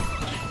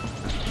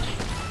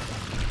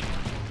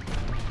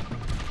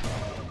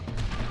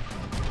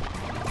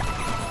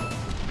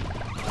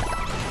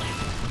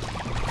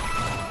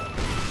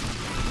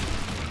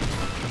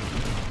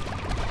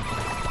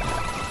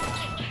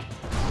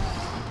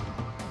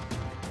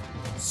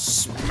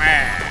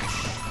 Smash!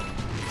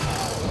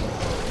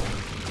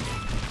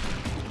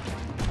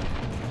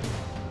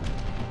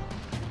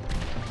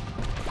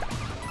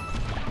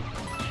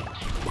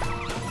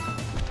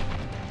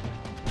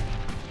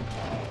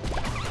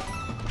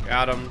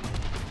 Got him.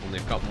 Only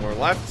a couple more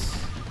left.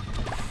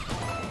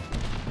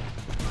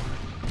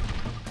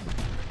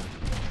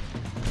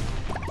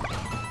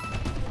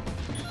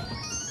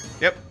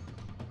 Yep.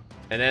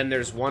 And then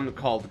there's one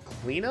called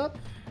Cleanup.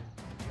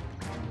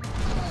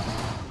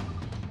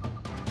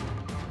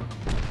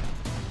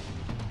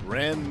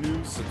 Brand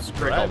new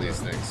subscriber. Break all these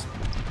things.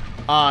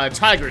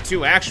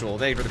 Tiger2 Actual,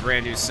 thank you for the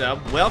brand new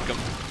sub. Welcome.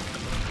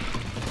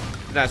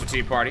 That's a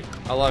tea party.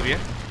 I love you.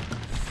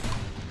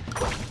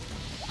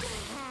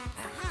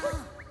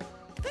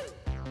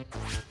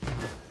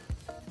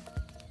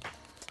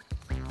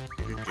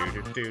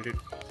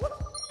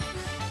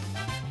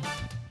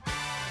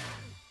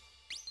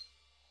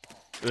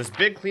 It was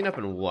big cleanup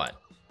and what?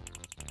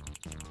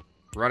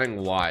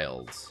 Running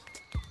wild.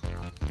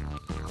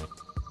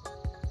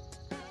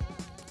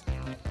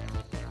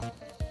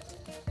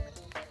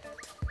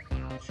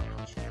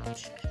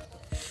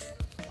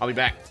 I'll be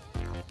back.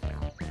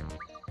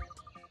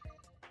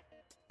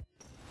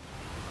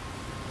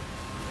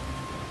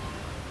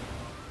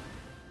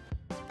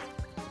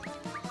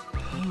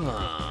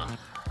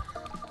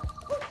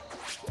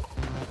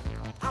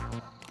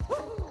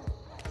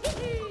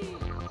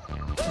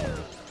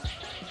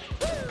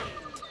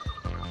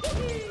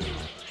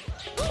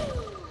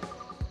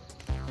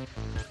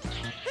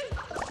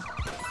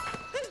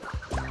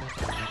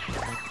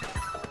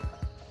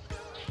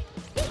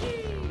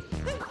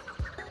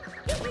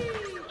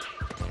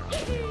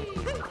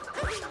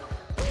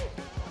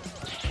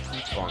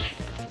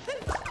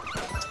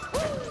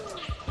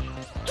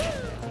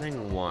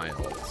 Running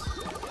wild.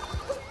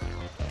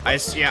 I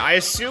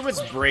assume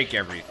it's break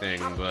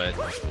everything, but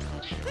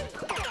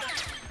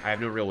I have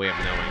no real way of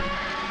knowing.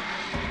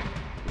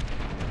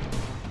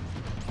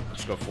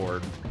 Let's go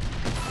forward.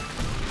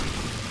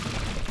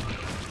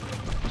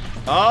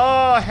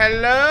 Oh,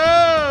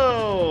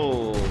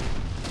 hello!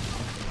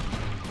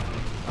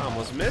 I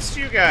almost missed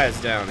you guys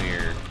down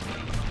here.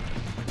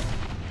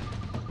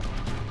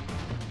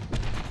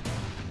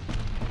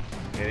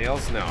 Anything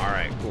else? No. All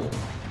right, cool.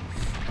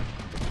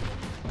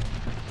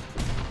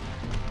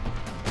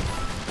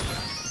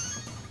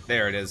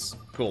 There it is.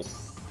 Cool.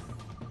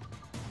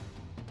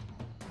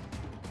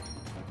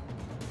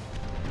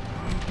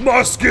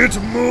 Musket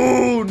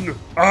Moon!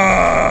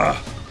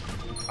 Ah!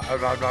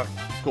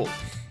 Cool.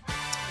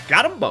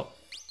 Got them both.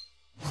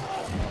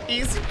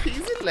 Easy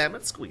peasy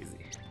lemon squeezy.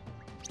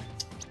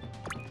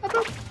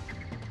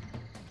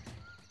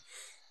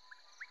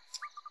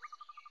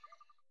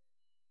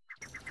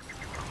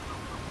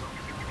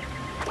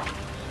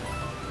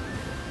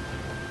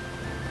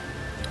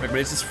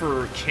 Recommendations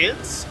for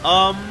kids?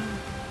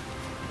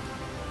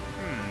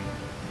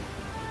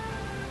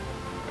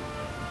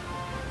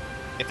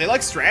 If they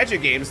like strategy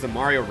games, the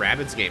Mario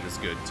Rabbids game is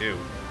good, too.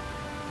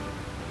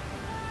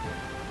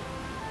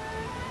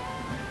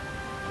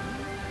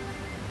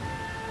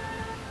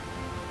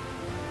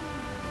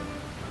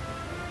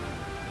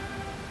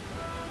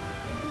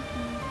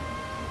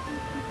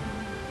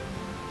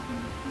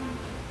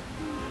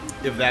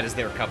 If that is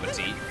their cup of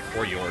tea,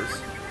 or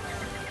yours.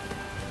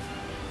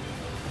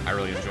 I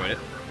really enjoyed it.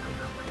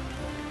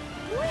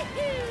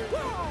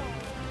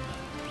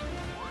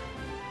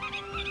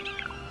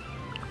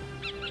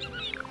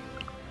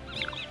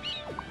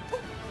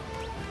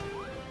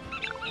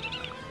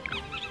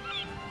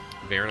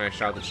 Very nice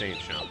shot at the chain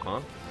shop,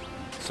 huh?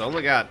 So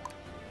only got...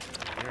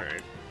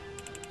 Alright.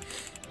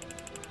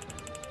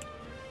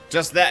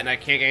 Just that, and I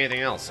can't get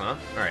anything else, huh?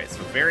 Alright,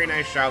 so very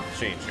nice shot at the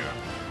chain shop.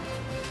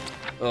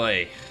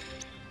 Oy.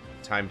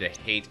 Time to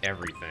hate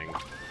everything.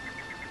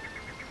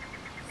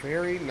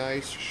 Very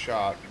nice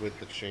shot with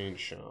the chain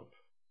shop.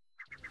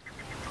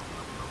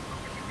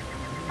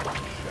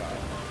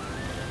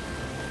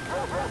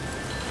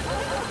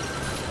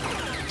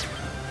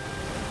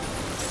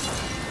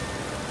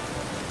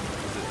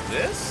 Is it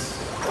this?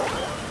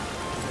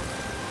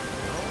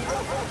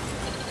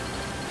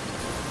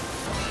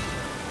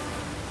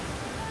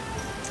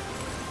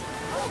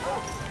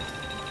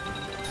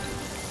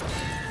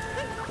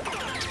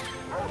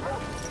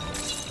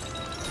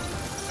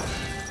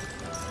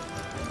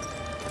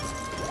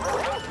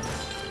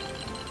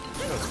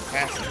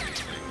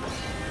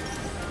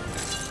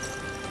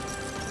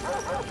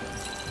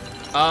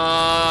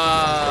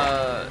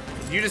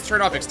 You just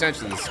turned off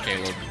extensions,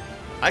 Caleb.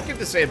 I could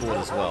disable it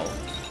as well.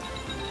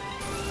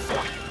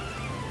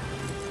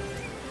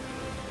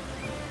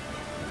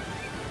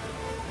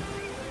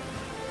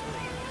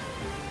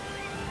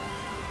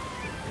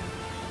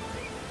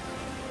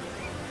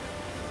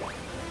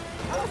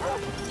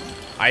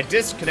 I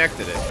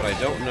disconnected it, but I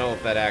don't know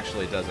if that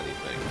actually does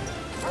anything.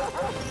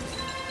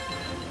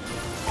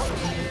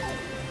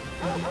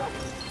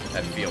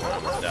 That field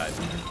almost died.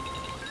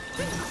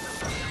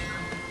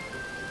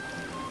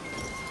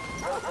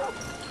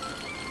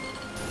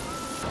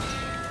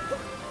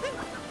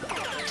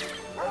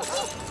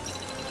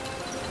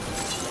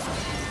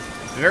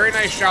 Very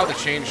nice shot with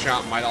the chain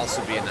shot might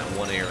also be in that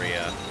one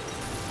area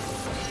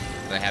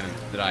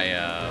that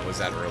I was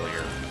at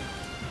earlier.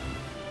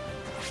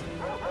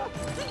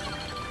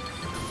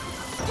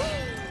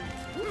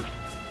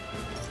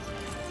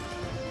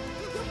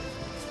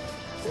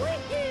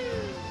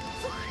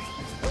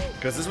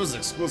 Because this was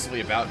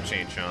exclusively about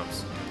chain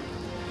chomps.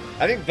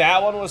 I think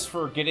that one was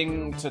for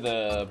getting to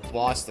the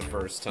boss the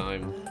first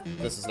time.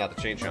 This is not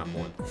the chain chomp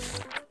one.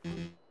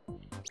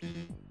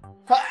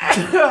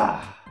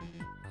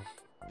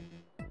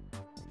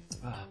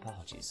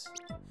 Apologies.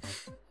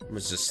 I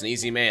was just a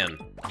sneezy man.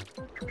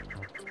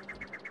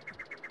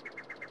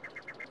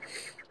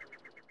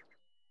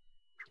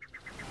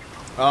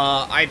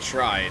 I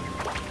tried,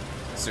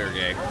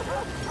 Sergey.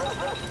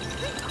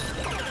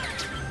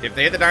 If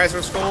they hit the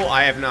dinosaur skull,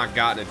 I have not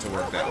gotten it to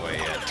work that way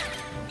yet.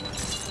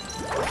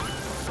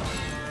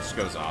 Just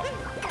goes off.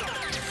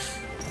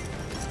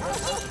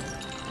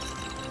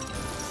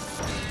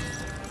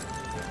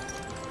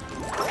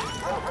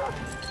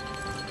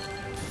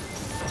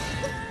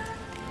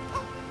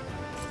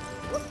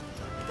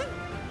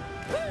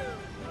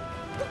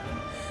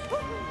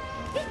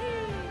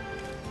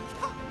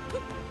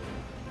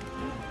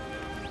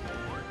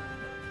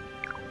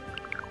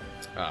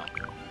 Oh.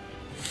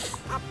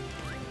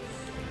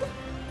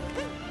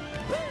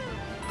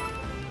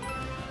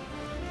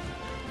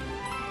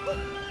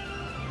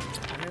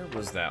 Where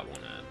was that one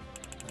at?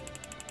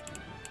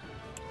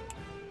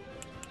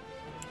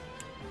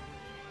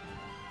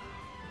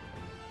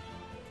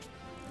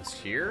 It's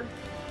here?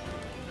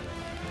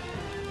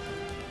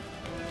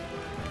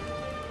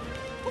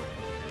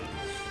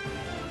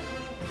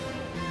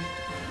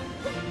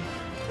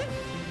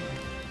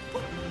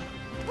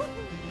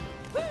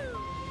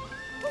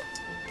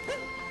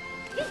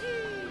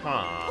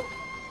 Huh.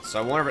 So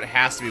I wonder if it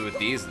has to be with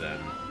these then.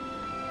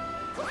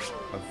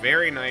 A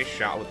very nice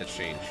shot with the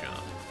chain shot.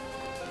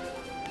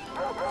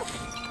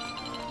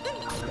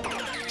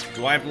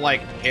 Do I have to,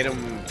 like, hit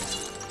him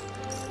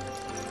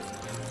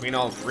between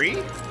all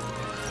three?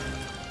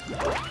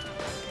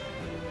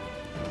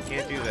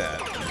 Can't do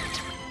that.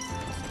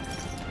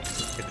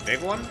 Hit the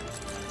big one?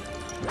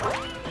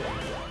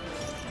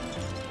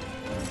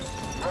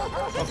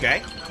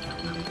 Okay.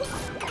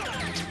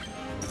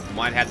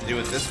 Might have to do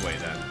it this way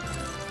then.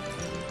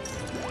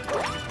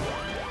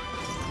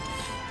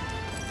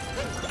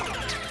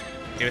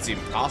 If it's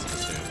even possible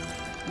to.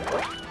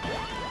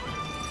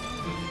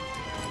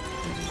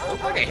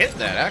 Looks like I hit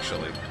that,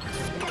 actually.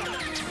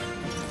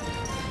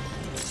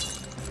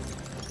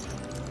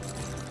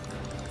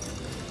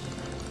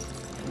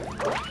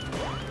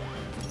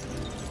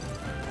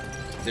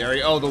 There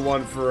you, oh, the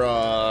one for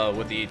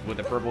with the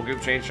purple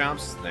goop chain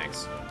chomps.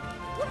 Thanks.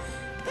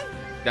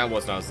 That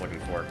was what I was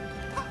looking for.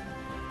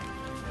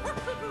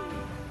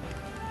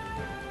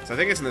 So I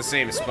think it's in the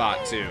same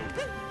spot, too,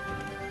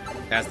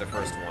 as the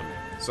first one.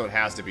 So it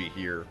has to be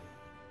here,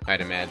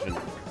 I'd imagine.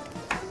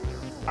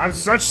 I'm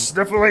such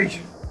sniffly.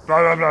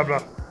 Blah, blah, blah,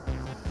 blah.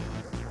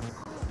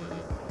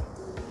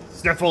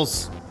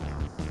 Sniffles.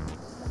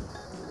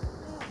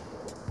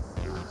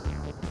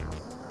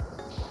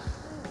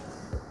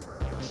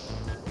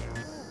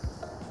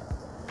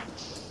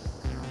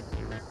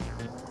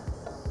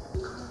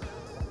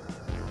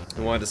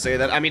 I wanted to say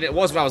that. I mean, it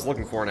was what I was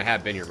looking for, and I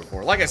have been here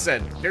before. Like I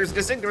said, there's a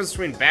distinct difference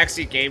between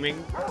backseat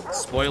gaming,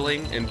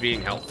 spoiling, and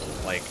being helpful.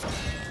 Like,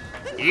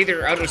 you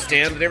either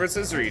understand the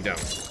differences or you don't.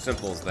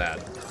 Simple as that.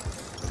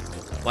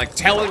 Like,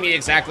 telling me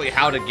exactly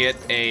how to get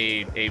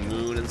a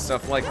moon and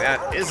stuff like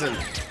that isn't...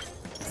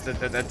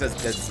 That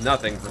does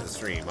nothing for the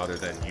stream, other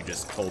than you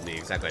just told me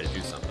exactly how to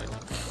do something.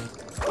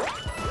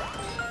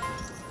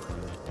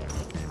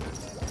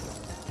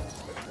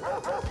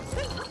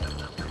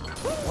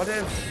 What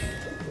if...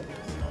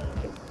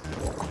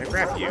 Can I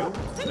grab you?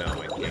 No,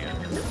 I can't.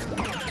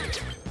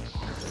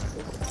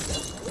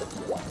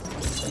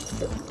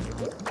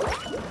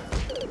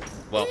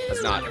 Well,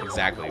 that's not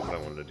exactly what I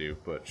wanted to do,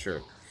 but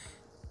sure.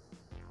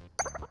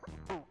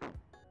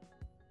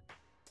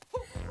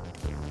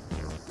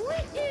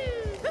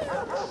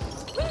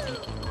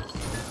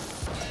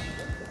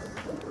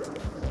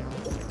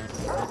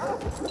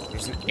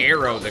 There's an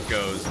arrow that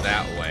goes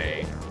that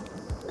way.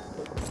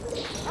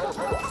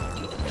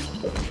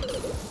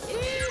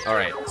 All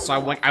right, so I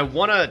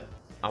wanna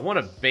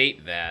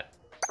bait that.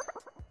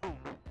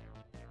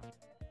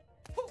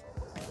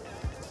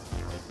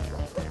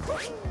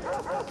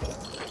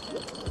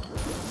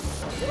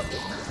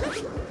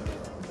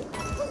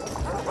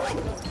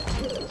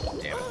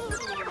 Damn it.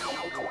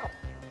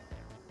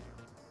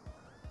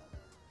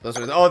 Those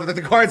are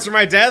the cards for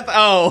my death.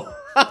 Oh.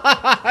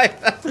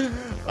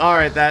 All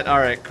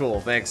right, cool.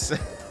 Thanks.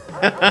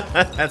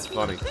 That's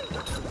funny.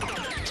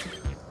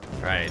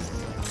 Right.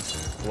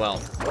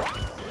 Well.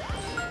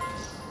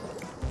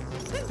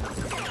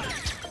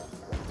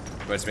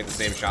 Do I just make the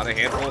same shot a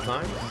handful of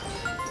times?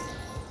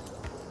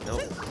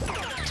 Nope.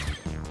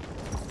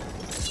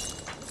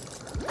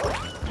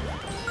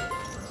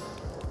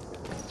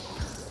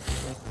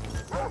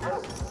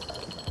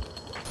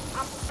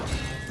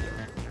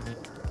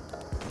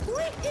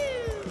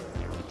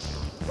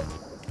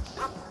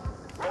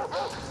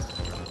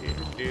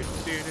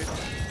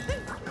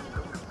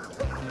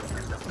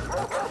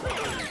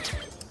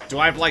 Do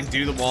I have to, like,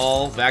 do them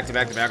all back to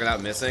back to back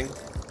without missing?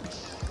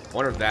 I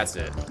wonder if that's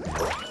it.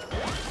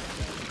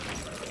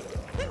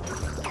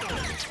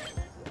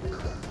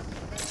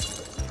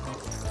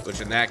 Which,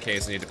 in that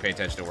case, I need to pay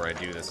attention to where I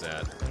do this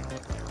at.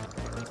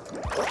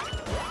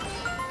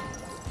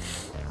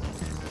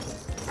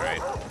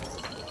 Alright.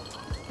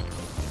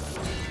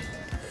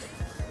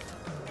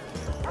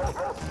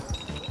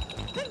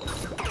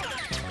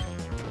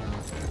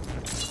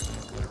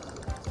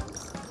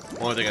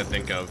 Only thing I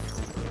think of.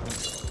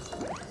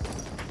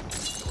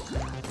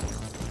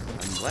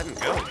 I'm letting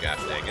go, gosh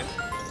dang it.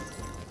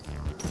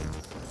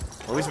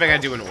 At least I gotta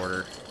do in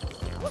order.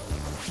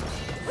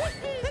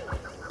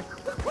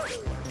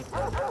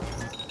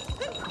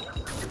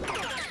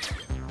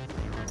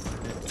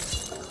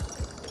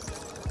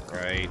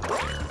 Right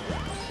there.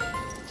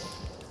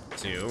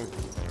 2.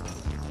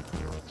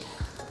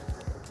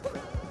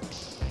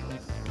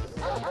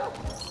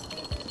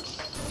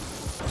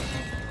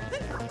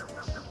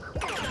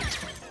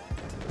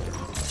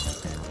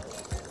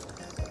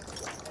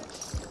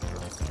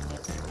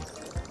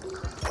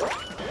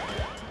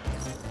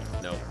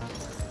 Nope.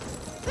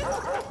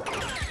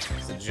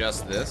 Let's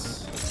adjust this.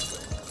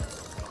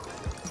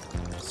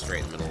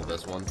 Straight in the middle of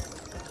this one.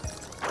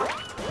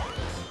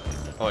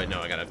 Oh wait,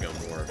 no, I gotta go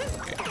more.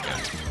 Okay, got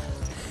it.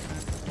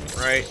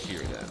 Right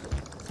here then.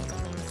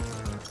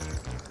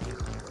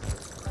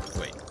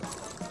 Wait.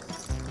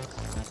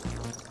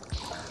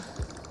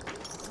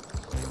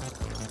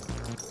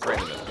 Right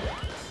in the middle.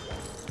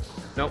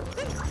 Nope.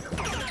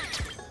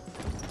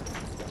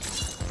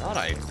 Thought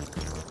I...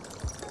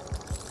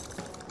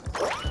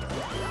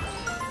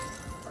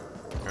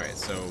 Alright,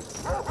 so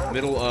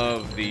middle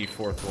of the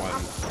fourth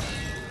one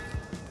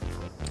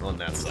on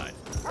that side.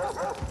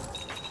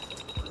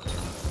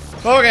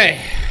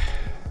 Okay.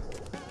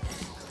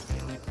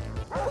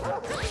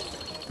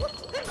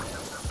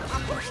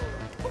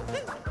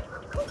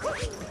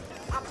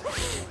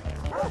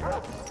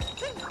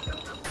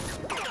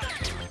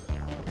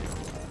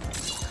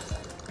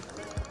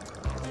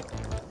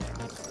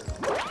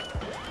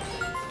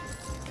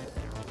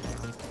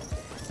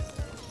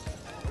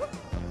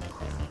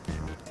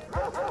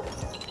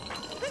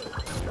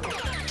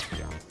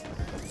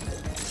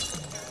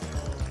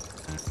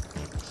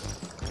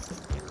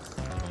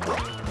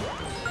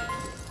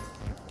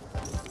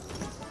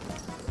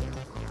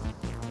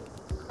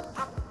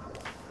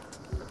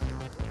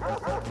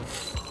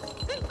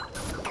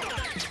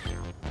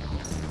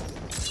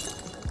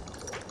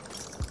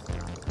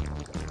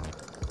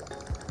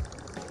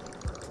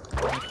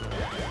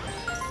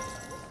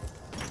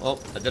 Well,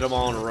 I did them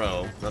all in a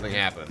row. Nothing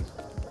happened.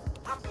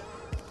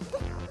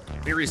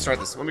 Let me restart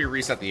this. Let me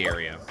reset the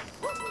area.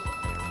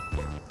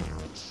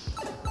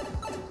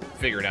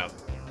 Figure it out.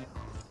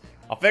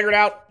 I'll figure it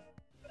out.